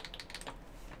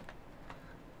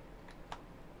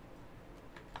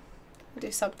 Do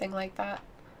something like that.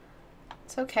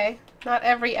 It's okay. Not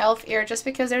every elf ear, just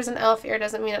because there's an elf ear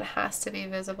doesn't mean it has to be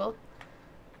visible.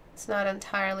 It's not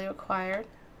entirely required.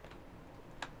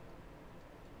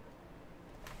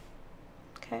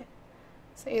 Okay.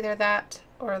 So either that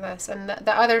or this, and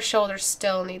the other shoulder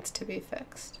still needs to be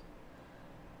fixed.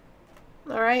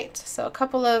 Alright, so a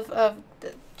couple of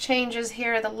changes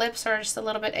here. The lips are just a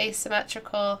little bit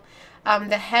asymmetrical.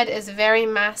 The head is very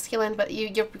masculine, but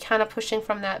you're kind of pulling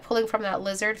from that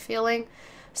lizard feeling,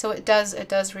 so it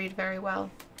does read very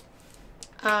well.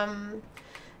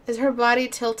 Is her body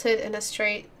tilted in a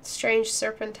strange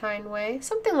serpentine way?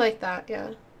 Something like that,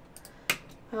 yeah.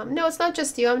 No, it's not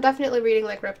just you. I'm definitely reading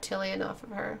like reptilian off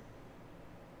of her.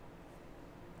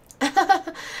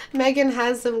 Megan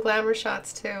has some glamour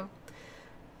shots too.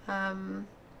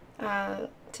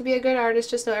 To be a good artist,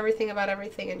 just know everything about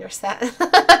everything in your set.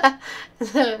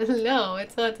 No,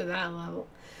 it's not to that level.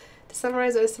 To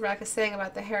summarize what Istebrak is saying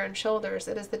about the hair and shoulders,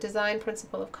 it is the design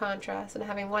principle of contrast and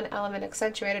having one element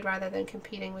accentuated rather than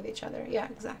competing with each other. Yeah,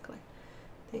 exactly.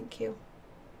 Thank you.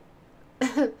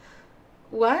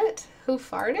 What? Who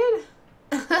farted?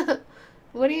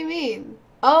 What do you mean?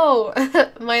 Oh,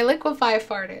 my liquefy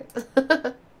farted.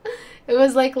 It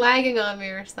was like lagging on me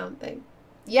or something.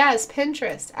 Yes,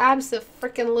 Pinterest.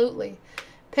 Abso-freaking-lutely.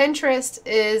 Pinterest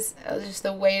is just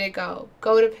the way to go.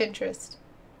 Go to Pinterest.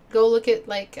 Go look at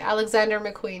like Alexander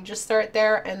McQueen. Just start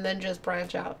there and then just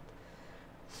branch out.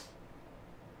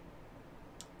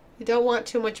 You don't want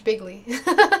too much bigly.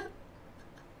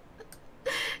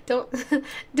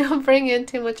 Don't bring in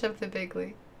too much of the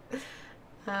bigly.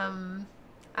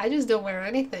 I just don't wear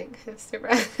anything,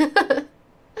 hipster.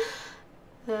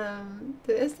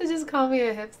 Did Ista just call me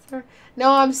a hipster?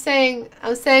 No, I'm saying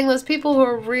those people who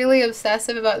are really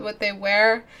obsessive about what they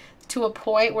wear to a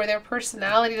point where their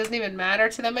personality doesn't even matter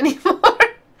to them anymore,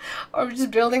 or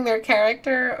just building their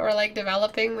character, or like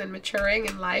developing and maturing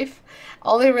in life.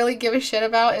 All they really give a shit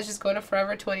about is just going to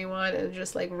Forever 21 and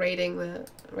just like rating the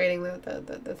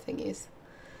thingies.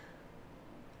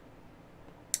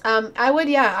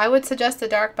 I would suggest a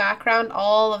dark background,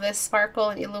 all of this sparkle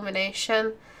and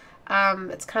illumination.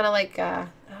 It's kind of like, I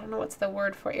don't know what's the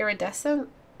word for iridescent.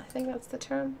 I think that's the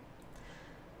term.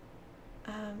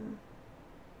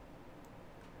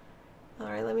 All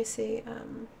right, let me see.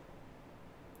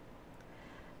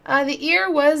 The ear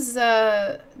was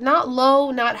not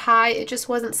low, not high. It just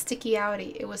wasn't sticky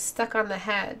outy. It was stuck on the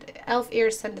head. Elf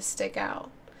ears tend to stick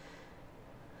out.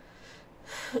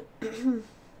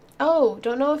 Oh,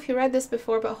 don't know if you read this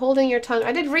before, but holding your tongue.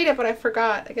 I did read it, but I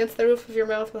forgot. Against the roof of your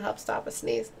mouth will help stop a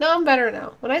sneeze. No, I'm better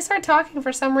now. When I start talking,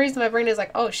 for some reason, my brain is like,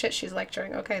 oh shit, she's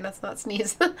lecturing. Okay, that's not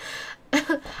sneeze.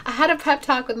 I had a pep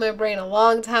talk with my brain a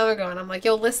long time ago, and I'm like,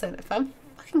 yo, listen, if I'm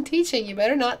fucking teaching, you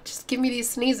better not just give me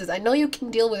these sneezes. I know you can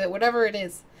deal with it, whatever it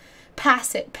is.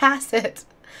 Pass it, pass it.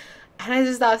 And I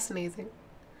just stopped sneezing.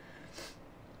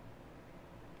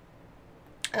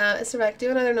 Istebrak,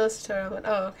 do another nose tutorial.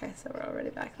 Oh, okay, so we're already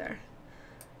back there.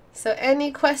 So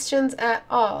any questions at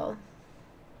all?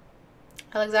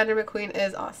 Alexander McQueen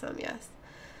is awesome, yes.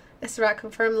 Istebrak,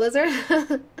 confirmed lizard?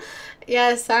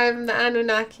 Yes, I'm the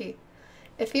Anunnaki.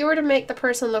 If you were to make the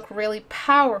person look really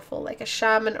powerful, like a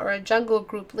shaman or a jungle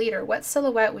group leader, what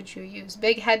silhouette would you use?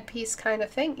 Big headpiece kind of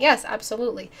thing? Yes,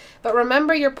 absolutely. But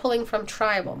remember, you're pulling from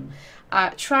tribal.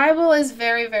 Tribal is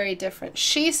very, very different.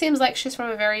 She seems like she's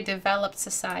from a very developed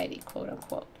society, quote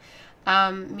unquote.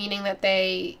 Meaning that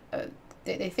they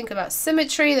think about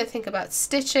symmetry, they think about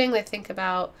stitching, they think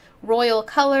about royal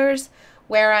colors.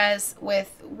 Whereas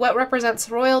with what represents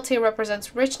royalty,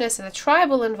 represents richness in a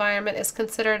tribal environment is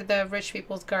considered the rich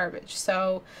people's garbage.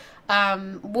 So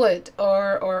wood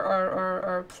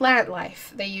or plant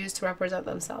life they use to represent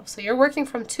themselves. So you're working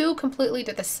from two completely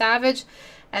to the savage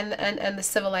and the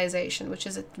civilization, which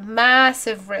is a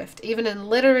massive rift. Even in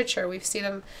literature, we've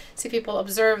seen people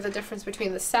observe the difference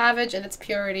between the savage and its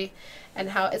purity and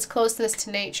how its closeness to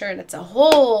nature, and it's a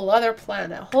whole other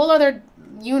planet, a whole other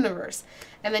universe.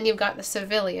 And then you've got the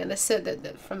civilian,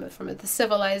 from the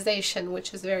civilization,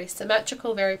 which is very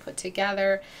symmetrical, very put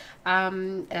together.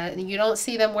 And you don't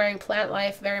see them wearing plant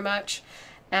life very much.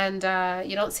 And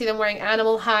you don't see them wearing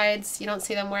animal hides. You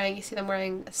see them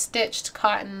wearing stitched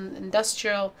cotton,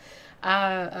 industrial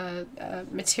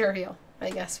material. I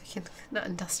guess we can, not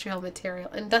industrial material,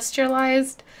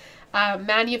 industrialized,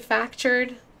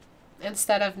 manufactured,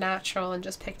 instead of natural and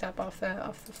just picked up off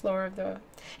the floor of the.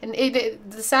 And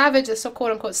the savage is so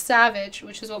quote unquote savage,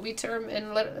 which is what we term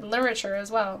in literature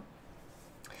as well.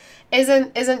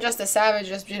 Isn't just a savage,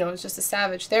 it's just a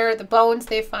savage. They're the bones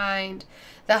they find,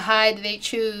 the hide they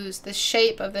choose, the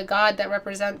shape of the god that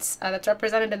that's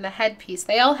represented in the headpiece.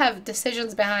 They all have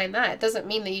decisions behind that. It doesn't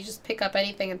mean that you just pick up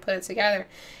anything and put it together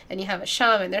and you have a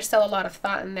shaman. There's still a lot of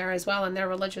thought in there as well, and their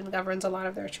religion governs a lot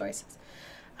of their choices.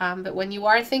 But when you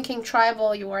are thinking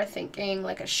tribal, you are thinking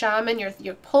like a shaman.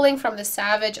 You're pulling from the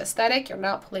savage aesthetic. You're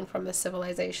not pulling from the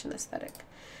civilization aesthetic.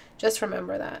 Just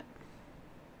remember that.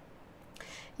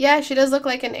 Yeah, she does look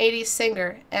like an 80s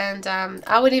singer. And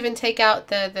I would even take out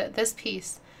this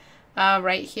piece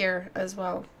right here as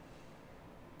well.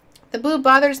 The boob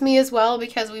bothers me as well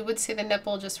because we would see the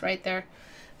nipple just right there.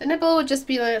 The nipple would just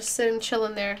be like sitting,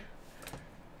 chilling there.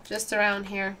 Just around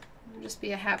here. Just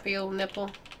be a happy old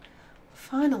nipple.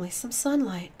 Finally, some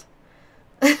sunlight.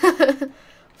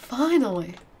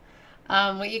 Finally.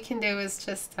 What you can do is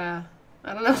just, I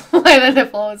don't know why the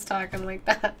nipple is talking like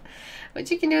that. What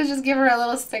you can do is just give her a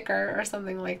little sticker or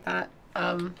something like that.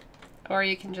 Or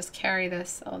you can just carry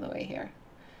this all the way here.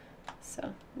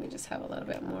 So we just have a little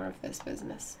bit more of this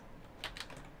business.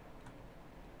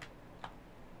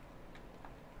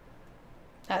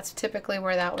 That's typically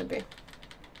where that would be.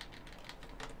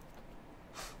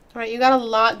 All right, you got a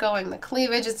lot going. The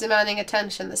cleavage is demanding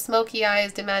attention. The smoky eye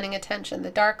is demanding attention. The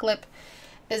dark lip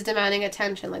is demanding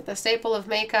attention. Like the staple of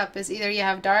makeup is either you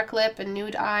have dark lip and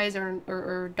nude eyes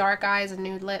or dark eyes and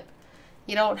nude lip.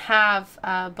 You don't have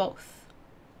both.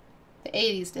 The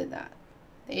 80s did that.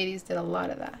 The 80s did a lot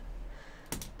of that.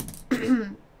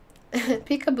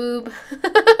 Peekaboob.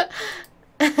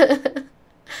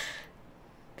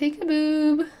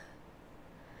 Peekaboob.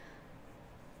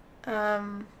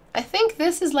 I think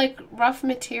this is like rough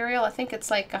material. I think it's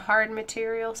like a hard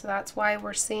material, so that's why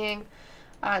we're seeing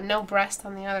no breast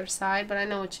on the other side, but I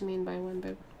know what you mean by one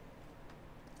boob.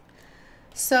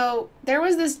 So there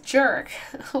was this jerk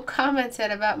who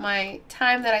commented about my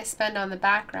time that I spend on the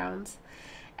backgrounds,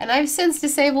 and I've since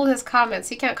disabled his comments.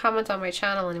 He can't comment on my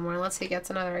channel anymore unless he gets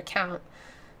another account,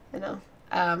 you know.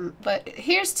 But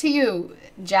here's to you,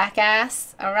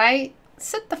 jackass, all right?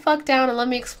 Sit the fuck down and let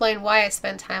me explain why I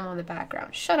spend time on the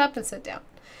background. Shut up and sit down.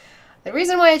 The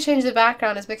reason why I changed the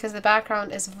background is because the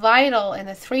background is vital in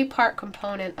the three-part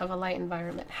component of a light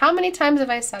environment. How many times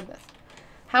have I said this?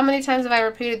 How many times have I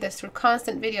repeated this through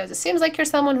constant videos? It seems like you're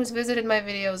someone who's visited my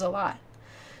videos a lot.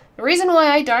 The reason why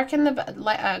I darken the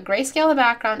grayscale the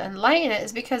background and lighten it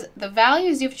is because the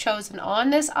values you've chosen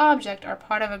on this object are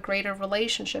part of a greater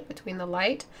relationship between the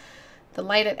light, The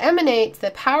light it emanates,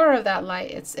 the power of that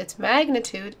light, its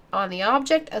magnitude on the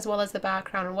object as well as the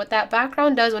background, and what that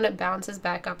background does when it bounces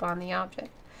back up on the object.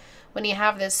 When you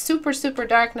have this super, super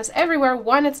darkness everywhere,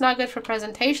 one, it's not good for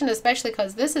presentation, especially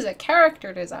because this is a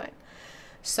character design.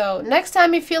 So next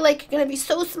time you feel like you're going to be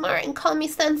so smart and call me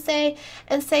sensei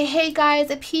and say, hey guys,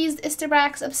 appease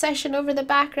Istebrak's obsession over the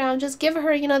background, just give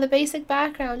her, you know, the basic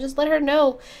background. Just let her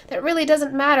know that it really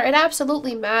doesn't matter. It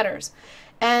absolutely matters.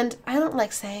 And I don't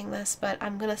like saying this, but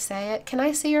I'm going to say it. Can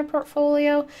I see your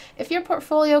portfolio? If your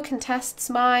portfolio contests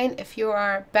mine, if you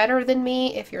are better than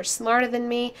me, if you're smarter than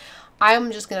me,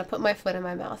 I'm just going to put my foot in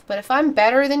my mouth. But if I'm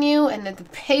better than you and at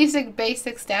the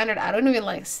basic standard, I don't even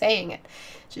like saying it.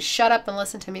 Just shut up and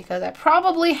listen to me, because I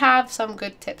probably have some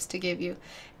good tips to give you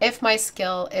if my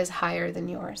skill is higher than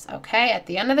yours, okay? At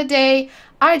the end of the day,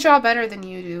 I draw better than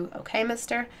you do, okay,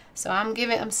 mister? So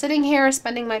I'm sitting here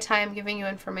spending my time giving you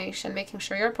information, making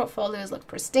sure your portfolios look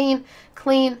pristine,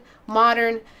 clean,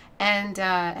 modern, and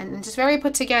just very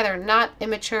put together, not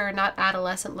immature, not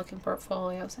adolescent looking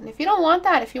portfolios. And if you don't want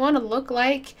that, if you want to look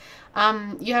like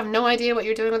you have no idea what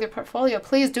you're doing with your portfolio,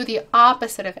 please do the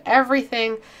opposite of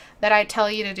everything that I tell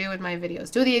you to do in my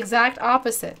videos. Do the exact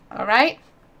opposite, all right?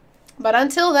 But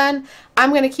until then,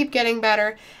 I'm going to keep getting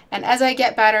better. And as I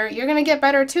get better, you're going to get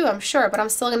better too, I'm sure, but I'm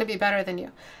still going to be better than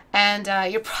you.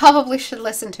 And you probably should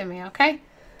listen to me, okay?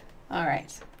 All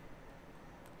right.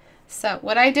 So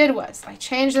what I did was I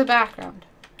changed the background.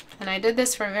 And I did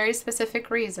this for a very specific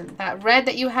reason. That red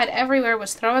that you had everywhere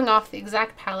was throwing off the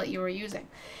exact palette you were using.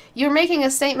 You're making a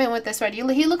statement with this red.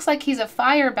 He looks like he's a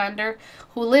firebender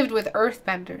who lived with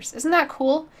earthbenders. Isn't that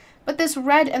cool? But this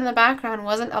red in the background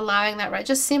wasn't allowing that red. It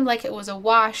just seemed like it was a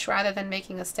wash rather than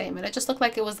making a statement. It just looked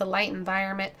like it was the light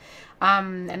environment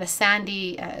and a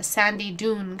sandy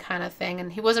dune kind of thing.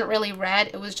 And he wasn't really red.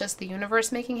 It was just the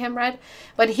universe making him red.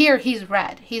 But here he's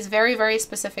red. He's very, very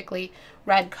specifically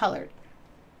red colored.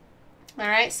 All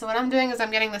right, so what I'm doing is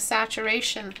I'm getting the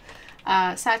saturation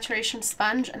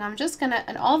sponge, and I'm just gonna,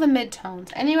 and all the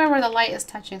midtones, anywhere where the light is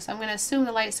touching, so I'm gonna assume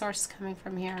the light source is coming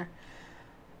from here.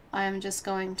 I'm just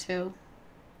going to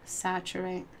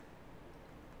saturate.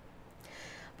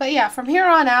 But yeah, from here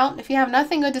on out, if you have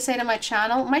nothing good to say to my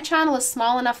channel is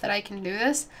small enough that I can do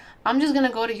this. I'm just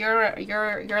gonna go to your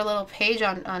little page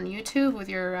on YouTube with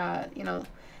your you know,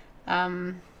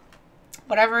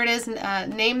 whatever it is,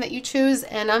 name that you choose,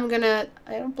 and I'm gonna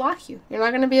block you. You're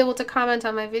not gonna be able to comment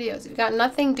on my videos. You've got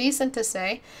nothing decent to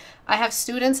say. I have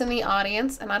students in the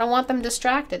audience, and I don't want them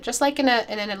distracted. Just like in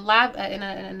a lab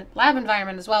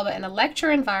environment as well, but in a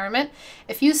lecture environment,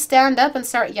 if you stand up and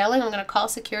start yelling, I'm gonna call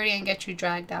security and get you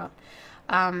dragged out.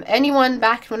 Anyone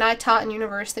back when I taught in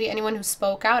university, anyone who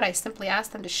spoke out, I simply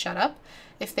asked them to shut up.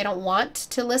 If they don't want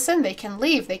to listen, they can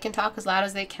leave. They can talk as loud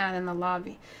as they can in the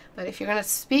lobby. But if you're going to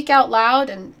speak out loud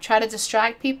and try to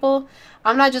distract people,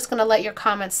 I'm not just going to let your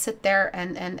comments sit there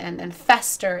and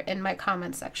fester in my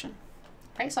comment section.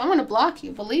 Right? So I'm going to block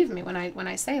you, believe me, when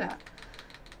I say that.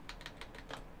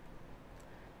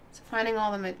 So finding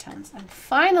all the midtones. And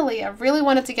finally, I really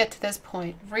wanted to get to this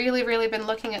point. Really, really been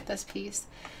looking at this piece.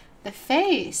 The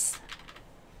face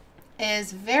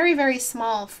is very, very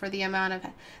small for the amount of...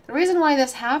 The reason why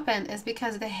this happened is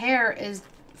because the hair is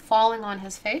falling on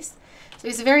his face. So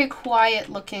he's a very quiet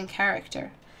looking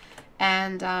character.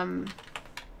 And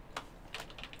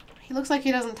he looks like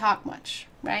he doesn't talk much,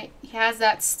 right? He has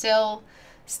that still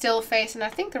face. And I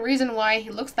think the reason why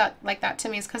he looks like that to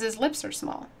me is because his lips are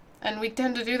small. And we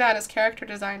tend to do that as character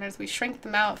designers. We shrink the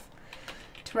mouth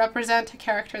to represent a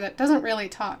character that doesn't really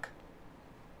talk.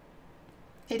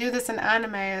 They do this in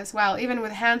anime as well, even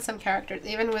with handsome characters,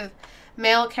 even with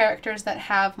male characters that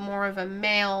have more of a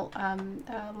male,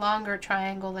 longer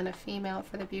triangle than a female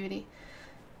for the beauty.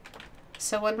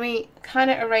 So when we kind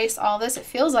of erase all this, it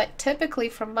feels like typically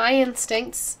from my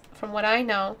instincts, from what I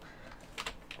know,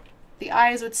 the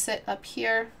eyes would sit up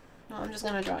here. No, I'm just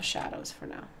going to draw shadows for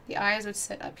now. The eyes would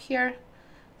sit up here,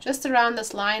 just around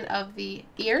this line of the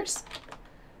ears.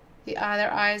 The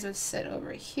other eyes would sit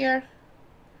over here.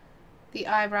 The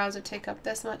eyebrows would take up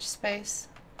this much space.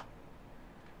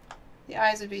 The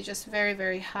eyes would be just very,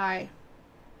 very high.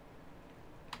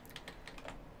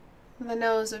 The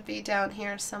nose would be down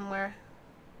here somewhere.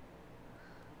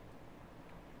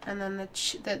 And then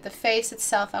the face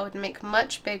itself I would make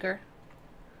much bigger.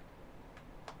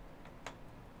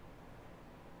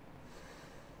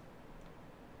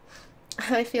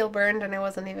 I feel burned and I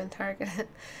wasn't even targeted.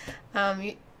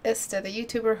 Ista, the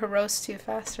YouTuber who roasts you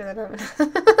faster than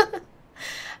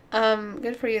I'm.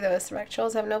 Good for you though, Istebrak.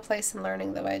 Trolls have no place in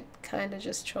learning, though I kind of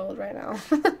just trolled right now.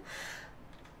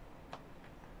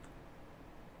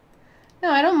 No,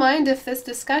 I don't mind if this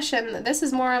discussion, this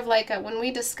is more of like when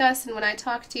we discuss and when I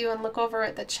talk to you and look over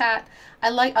at the chat, I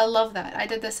love that. I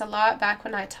did this a lot back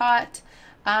when I taught,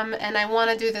 and I want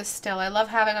to do this still. I love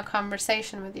having a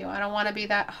conversation with you. I don't want to be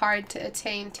that hard to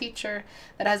attain teacher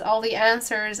that has all the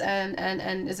answers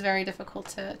and is very difficult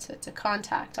to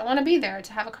contact. I want to be there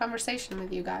to have a conversation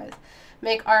with you guys.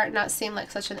 Make art not seem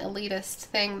like such an elitist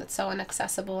thing that's so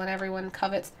inaccessible and everyone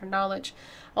covets their knowledge.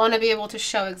 I want to be able to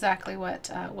show exactly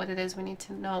what it is we need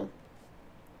to know.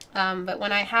 But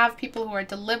when I have people who are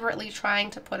deliberately trying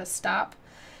to put a stop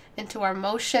into our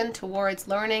motion towards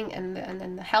learning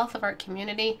and the health of our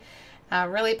community,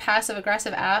 really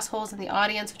passive-aggressive assholes in the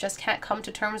audience who just can't come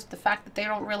to terms with the fact that they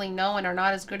don't really know and are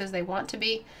not as good as they want to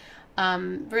be,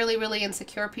 really, really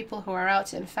insecure people who are out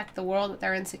to infect the world with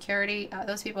their insecurity,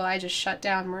 those people I just shut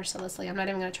down mercilessly. I'm not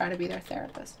even going to try to be their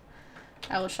therapist.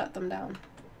 I will shut them down.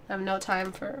 I have no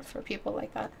time for people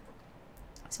like that.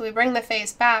 So we bring the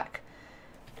face back.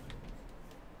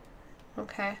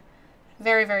 Okay.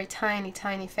 Very, very tiny,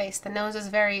 tiny face. The nose is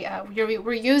very,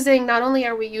 we're using, not only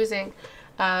are we using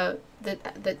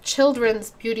the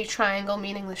children's beauty triangle,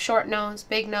 meaning the short nose,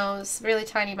 big nose, really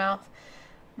tiny mouth,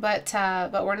 but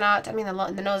we're not, I mean,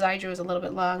 the nose I drew is a little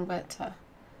bit long, but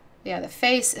yeah, the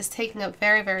face is taking up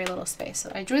very, very little space.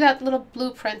 So I drew that little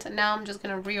blueprint, and now I'm just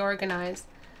going to reorganize.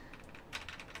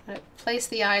 I'm going to place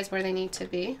the eyes where they need to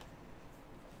be.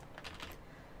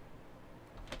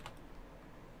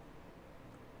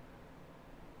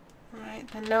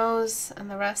 Alright, the nose and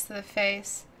the rest of the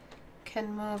face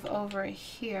can move over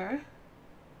here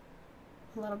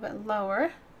a little bit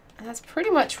lower. And that's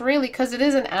pretty much really, because it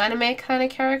is an anime kind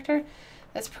of character,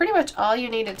 that's pretty much all you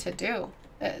needed to do.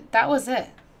 That was it.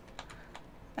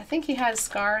 I think he has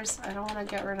scars. I don't want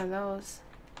to get rid of those.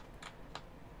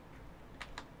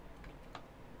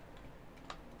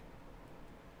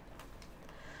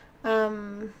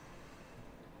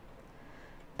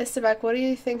 Istebrak, what do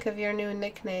you think of your new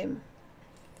nickname?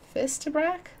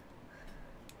 Istebrak?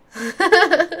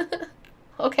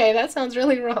 Okay, that sounds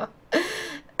really wrong.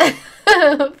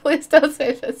 Please don't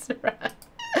say Istebrak.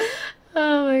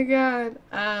 Oh my god.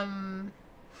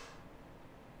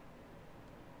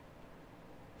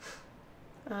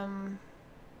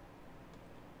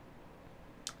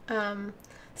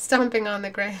 Stomping on the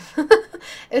grave.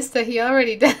 Ista, he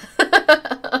already did.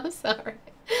 I'm sorry.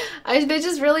 They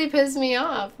just really piss me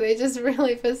off. They just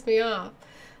really piss me off.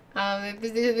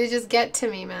 They just get to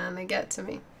me, man. They get to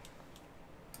me.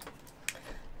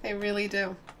 They really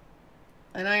do.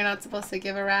 I know you're not supposed to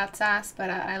give a rat's ass, but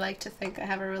I like to think I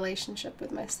have a relationship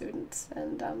with my students,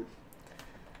 and that,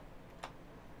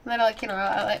 like, you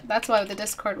know, that's why the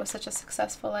Discord was such a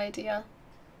successful idea.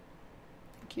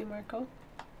 Thank you, Marco.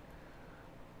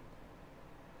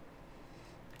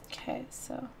 Okay,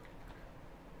 so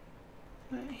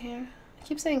right here. I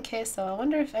keep saying queso. I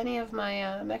wonder if any of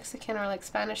my Mexican or like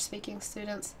Spanish speaking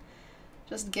students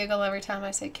just giggle every time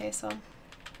I say queso.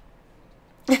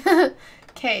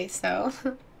 Queso.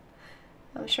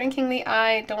 I'm shrinking the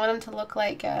eye. Don't want him to look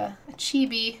like a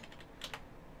chibi.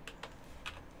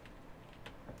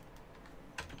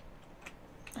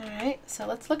 Alright, so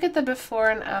let's look at the before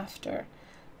and after.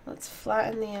 Let's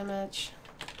flatten the image.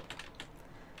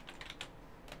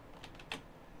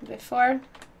 Before,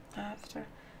 after.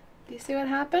 Do you see what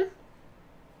happened?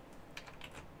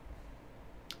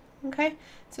 Okay,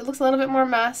 so it looks a little bit more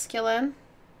masculine.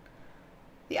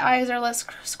 The eyes are less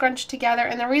scrunched together,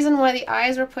 and the reason why the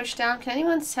eyes were pushed down, can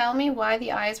anyone tell me why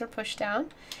the eyes were pushed down?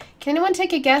 Can anyone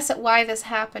take a guess at why this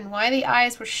happened? Why the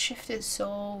eyes were shifted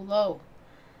so low?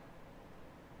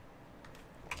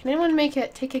 Can anyone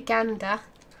take a gander?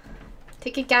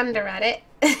 Take a gander at it.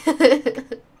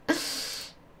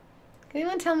 Can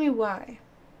anyone tell me why?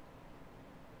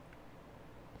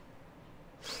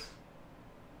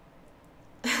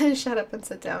 Shut up and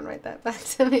sit down. Write that back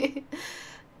to me.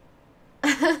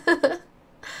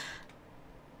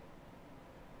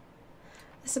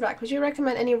 Istebrak, would you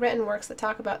recommend any written works that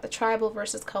talk about the tribal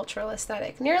versus cultural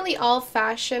aesthetic? Nearly all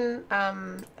fashion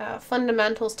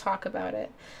fundamentals talk about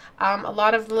it. A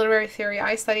lot of literary theory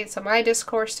I studied, so my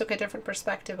discourse took a different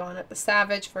perspective on it. The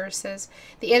savage versus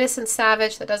the innocent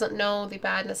savage that doesn't know the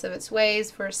badness of its ways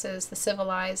versus the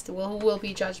civilized who will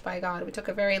be judged by God. We took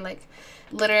a very like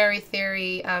literary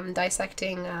theory,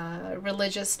 dissecting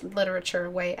religious literature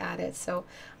way at it. So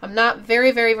I'm not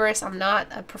very versed. I'm not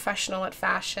a professional at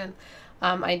fashion.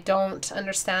 I don't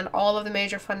understand all of the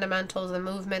major fundamentals, the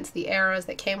movements, the eras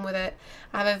that came with it.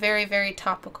 I have a very, very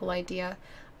topical idea.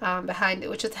 behind it,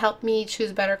 which has helped me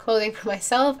choose better clothing for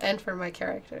myself and for my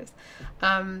characters.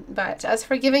 But as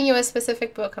for giving you a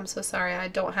specific book, I'm so sorry, I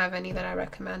don't have any that I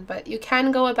recommend, but you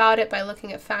can go about it by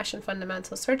looking at fashion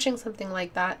fundamentals, searching something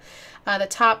like that. The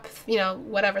top,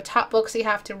 whatever top books you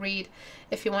have to read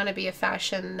if you want to be a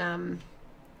fashion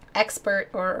expert,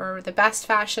 or the best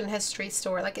fashion history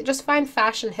store. Like, just find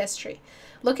fashion history.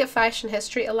 Look at fashion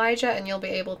history, Elijah, and you'll be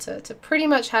able to pretty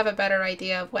much have a better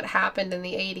idea of what happened in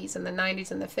the 80s and the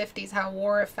 90s and the 50s, how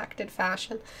war affected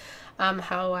fashion,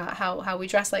 how we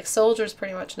dress like soldiers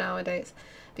pretty much nowadays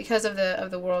because of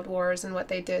the world wars and what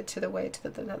they did to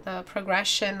the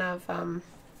progression of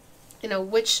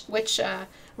which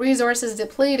resources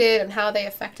depleted and how they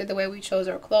affected the way we chose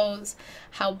our clothes,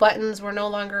 how buttons were no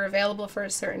longer available for a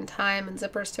certain time and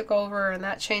zippers took over, and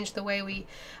that changed the way we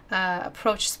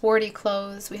approach sporty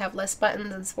clothes. We have less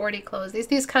buttons in sporty clothes.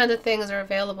 These kinds of things are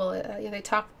available.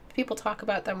 People talk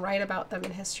about them, write about them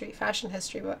in history, fashion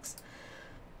history books.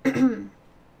 You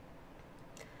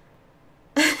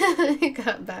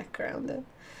got backgrounded.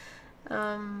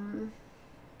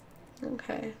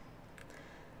 Okay.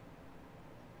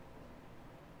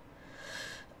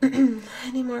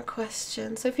 Any more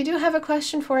questions? So if you do have a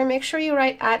question for me, make sure you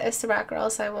write at Istebrak, or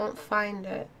else I won't find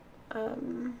it.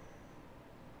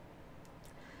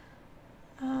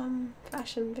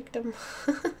 Fashion victim.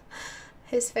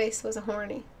 His face was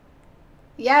horny.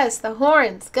 Yes, the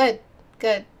horns. Good,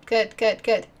 good, good, good,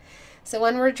 good. So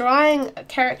when we're drawing a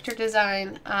character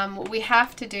design, what we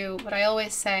have to do, what I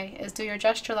always say, is do your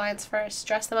gesture lines first,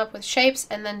 dress them up with shapes,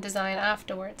 and then design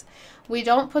afterwards. We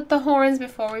don't put the horns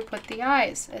before we put the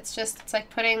eyes. It's like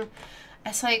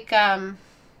I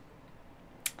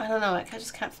don't know, I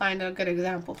just can't find a good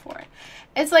example for it.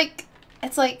 It's like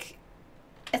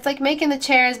making the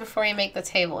chairs before you make the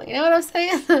table. You know what I'm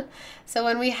saying? So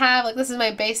when we have, like, this is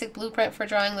my basic blueprint for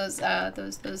drawing those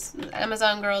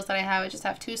Amazon girls that I have. I just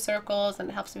have 2 circles, and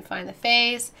it helps me find the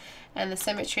face and the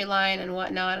symmetry line and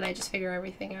whatnot, and I just figure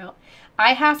everything out.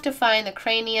 I have to find the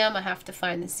cranium, I have to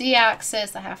find the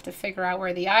z-axis, I have to figure out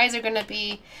where the eyes are going to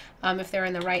be, if they're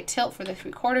in the right tilt for the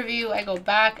 3/4 view. I go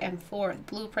back and forth,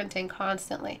 blueprinting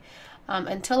constantly.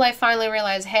 Until I finally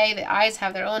realize, hey, the eyes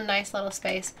have their own nice little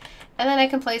space, and then I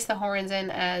can place the horns in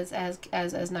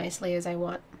as nicely as I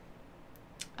want.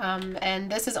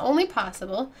 And this is only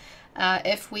possible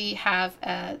if we have,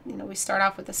 we start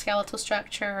off with the skeletal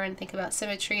structure and think about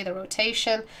symmetry, the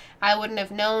rotation. I wouldn't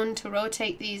have known to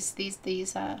rotate these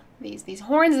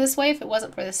horns this way if it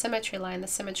wasn't for the symmetry line. The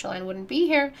symmetry line wouldn't be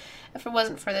here if it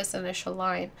wasn't for this initial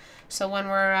line. So when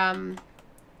we're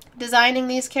designing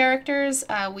these characters,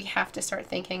 we have to start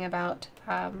thinking about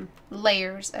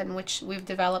layers in which we've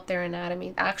developed their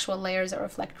anatomy, actual layers that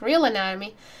reflect real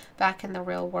anatomy back in the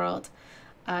real world.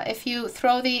 If you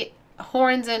throw the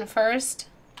horns in first,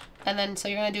 and then so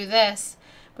you're going to do this,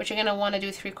 but you're going to want to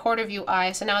do 3/4 view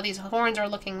eyes. So now these horns are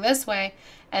looking this way,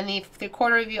 and the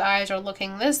 3/4 view eyes are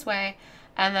looking this way,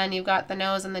 and then you've got the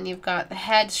nose, and then you've got the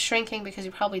head shrinking because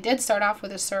you probably did start off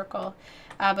with a circle.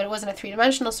 But it wasn't a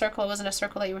 3-dimensional circle. It wasn't a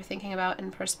circle that you were thinking about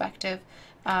in perspective,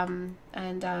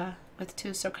 with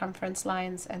 2 circumference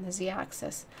lines and the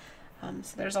z-axis.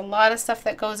 So there's a lot of stuff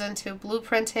that goes into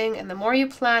blueprinting, and the more you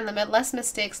plan, the less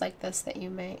mistakes like this that you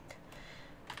make.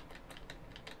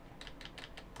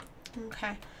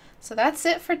 Okay, so that's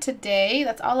it for today.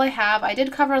 That's all I have. I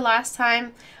did cover last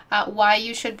time why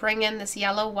you should bring in this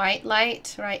yellow-white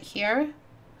light right here.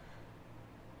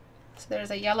 So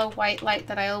there's a yellow-white light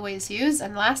that I always use,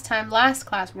 and last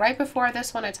class, right before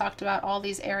this one, I talked about all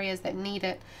these areas that need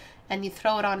it, and you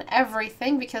throw it on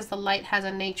everything because the light has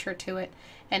a nature to it,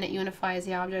 and it unifies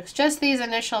the objects. Just these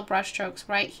initial brush strokes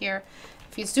right here.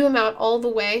 If you zoom out all the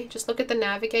way, just look at the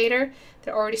navigator,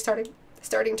 they're already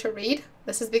starting to read.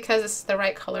 This is because this is the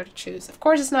right color to choose. Of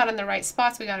course, it's not in the right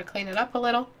spots. We got to clean it up a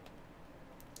little.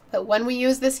 But when we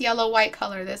use this yellow-white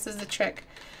color, this is the trick.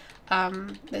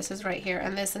 This is right here.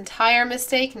 And this entire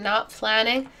mistake, not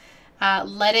planning,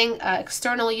 letting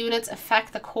external units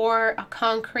affect the core,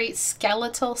 concrete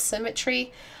skeletal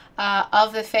symmetry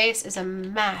of the face, is a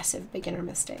massive beginner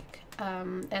mistake.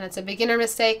 And it's a beginner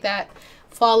mistake that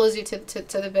follows you to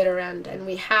the bitter end. And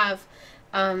we have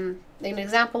an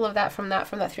example of that from that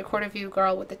 3/4 view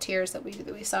girl with the tears that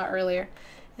we saw earlier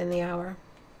in the hour.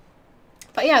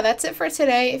 But yeah, that's it for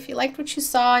today. If you liked what you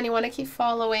saw and you want to keep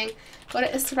following, go to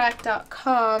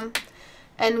istebrak.com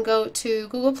and go to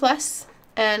Google Plus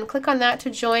and click on that to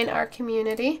join our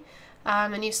community.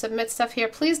 And you submit stuff here.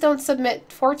 Please don't submit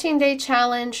 14-day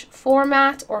challenge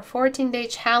format or 14-day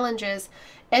challenges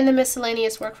in the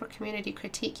miscellaneous work for community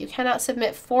critique. You cannot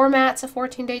submit formats a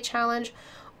 14-day challenge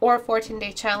or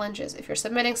 14-day challenges. If you're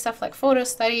submitting stuff like photo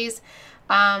studies,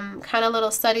 kind of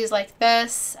little studies like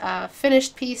this,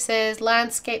 finished pieces,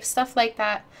 landscapes, stuff like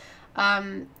that.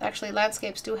 Actually,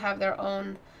 landscapes do have their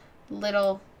own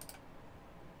little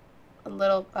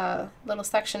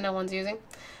section no one's using.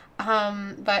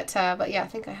 But yeah, I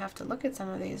think I have to look at some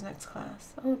of these next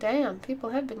class. Oh damn, people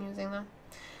have been using them.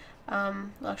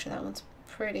 Actually, that one's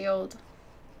pretty old.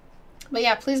 But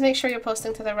yeah, please make sure you're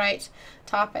posting to the right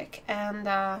topic.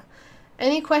 And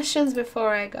any questions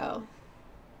before I go?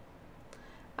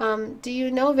 Do you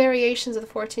know variations of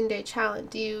the 14-day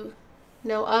challenge? Do you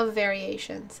know of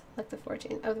variations like the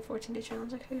 14-day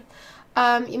challenge? Okay.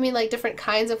 You mean like different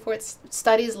kinds of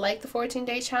studies like the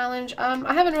 14-day challenge?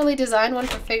 I haven't really designed one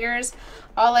for figures.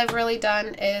 All I've really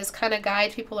done is kind of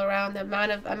guide people around the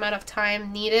amount of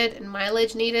time needed and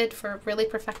mileage needed for really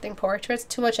perfecting portraits.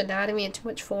 Too much anatomy and too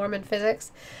much form and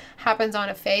physics happens on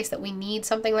a face that we need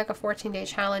something like a 14-day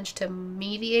challenge to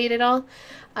mediate it all.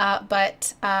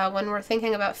 But when we're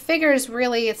thinking about figures,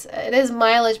 really it is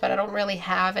mileage, but I don't really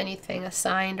have anything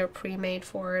assigned or pre-made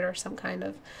for it or some kind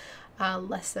of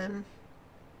lesson.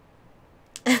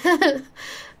 I'm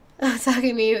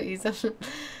talking to you, Isa.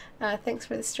 Thanks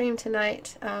for the stream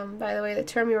tonight. By the way, the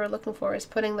term you were looking for is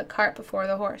putting the cart before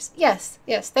the horse. Yes,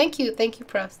 yes. Thank you,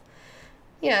 Pros.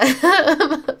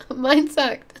 Yeah, mine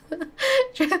sucked.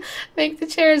 Make the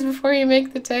chairs before you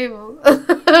make the table.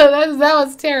 that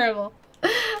was terrible.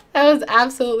 That was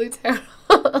absolutely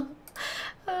terrible.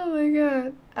 Oh my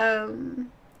god.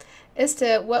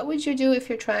 Ista, what would you do if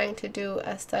you're trying to do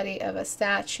a study of a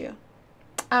statue?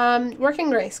 Working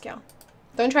grayscale.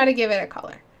 Don't try to give it a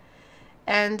color.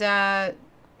 And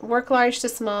work large to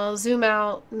small, zoom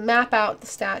out, map out the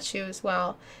statue as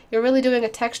well. You're really doing a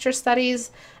texture study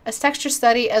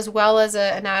as well as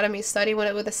an anatomy study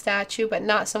with a statue, but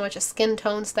not so much a skin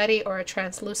tone study or a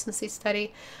translucency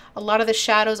study. A lot of the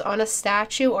shadows on a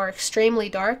statue are extremely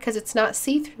dark because it's not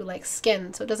see-through like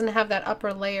skin, so it doesn't have that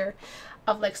upper layer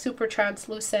of like super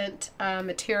translucent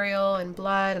material and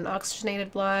blood and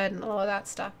oxygenated blood and all of that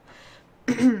stuff.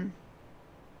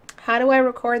 How do I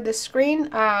record this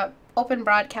screen? Open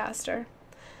Broadcaster.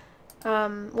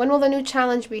 When will the new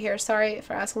challenge be here? Sorry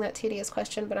for asking that tedious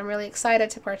question, but I'm really excited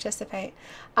to participate.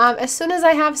 As soon as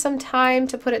I have some time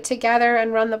to put it together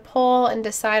and run the poll and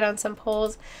decide on some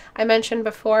polls, I mentioned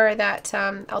before that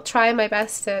I'll try my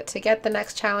best to get the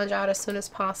next challenge out as soon as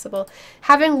possible.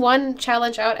 Having one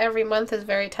challenge out every month is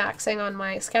very taxing on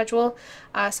my schedule,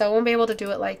 so I won't be able to do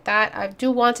it like that. I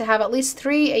do want to have at least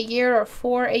 3 a year or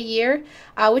 4 a year,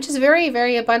 which is very,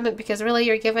 very abundant because really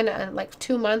you're given like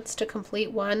 2 months to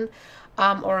complete one.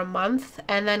 Or a month,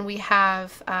 and then we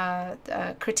have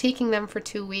critiquing them for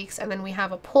 2 weeks, and then we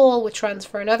have a poll which runs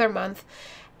for another month,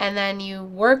 and then you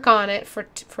work on it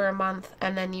for a month,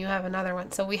 and then you have another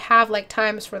one. So we have like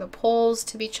times for the polls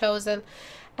to be chosen,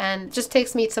 and it just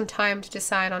takes me some time to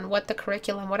decide on what the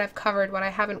curriculum, what I've covered, what I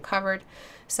haven't covered.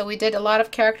 So we did a lot of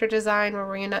character design where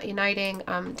we're uniting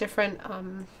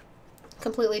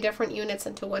completely different units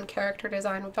into one character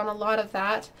design. We've done a lot of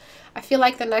that. I feel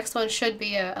like the next one should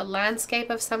be a landscape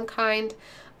of some kind,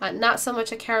 not so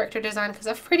much a character design, because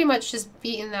I've pretty much just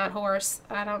beaten that horse.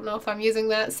 I don't know if I'm using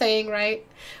that saying right.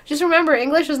 Just remember,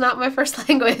 English is not my first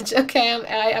language. Okay,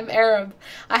 I'm Arab.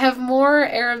 I have more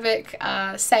Arabic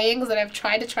sayings that I've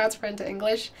tried to transfer into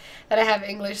English than I have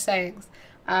English sayings.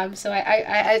 So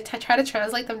I try to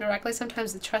translate them directly.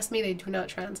 Sometimes, trust me, they do not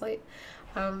translate.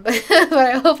 But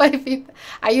I hope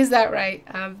I use that right.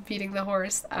 Beating the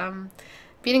horse.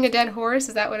 Beating a dead horse,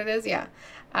 is that what it is? Yeah.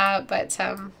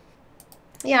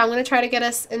 Yeah, I'm going to try to get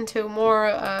us into more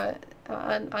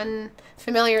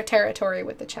unfamiliar territory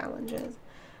with the challenges.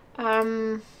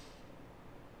 How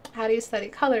do you study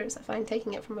colors? I find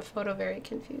taking it from a photo very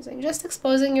confusing. Just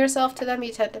exposing yourself to them,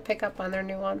 you tend to pick up on their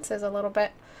nuances a little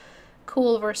bit.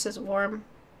 Cool versus warm.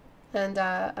 And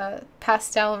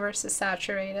pastel versus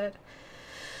saturated.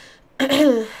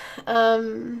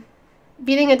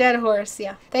 Beating a dead horse,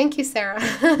 yeah. Thank you, Sarah.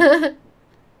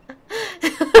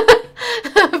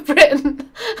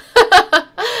 Britain.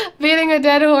 Beating a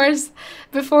dead horse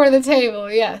before the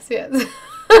table, yes, yes.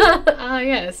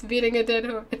 Yes, beating a dead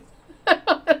horse.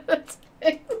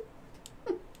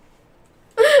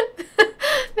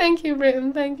 Thank you,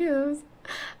 Britain, thank you.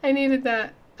 I needed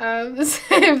that.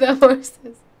 Save the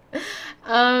horses.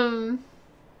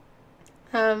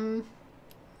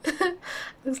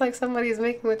 Looks like somebody's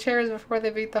making the chairs before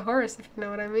they beat the horse, if you know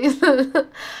what I mean.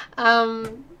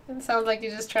 It sounds like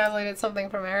you just translated something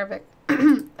from Arabic.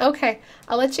 Okay,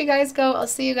 I'll let you guys go. I'll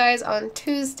see you guys on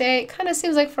Tuesday. It kind of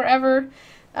seems like forever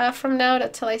from now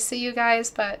till I see you guys,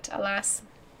 but alas,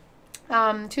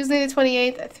 Tuesday the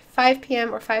 28th at 5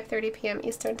 p.m. or 5:30 p.m.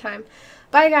 Eastern Time.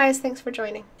 Bye, guys. Thanks for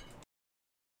joining.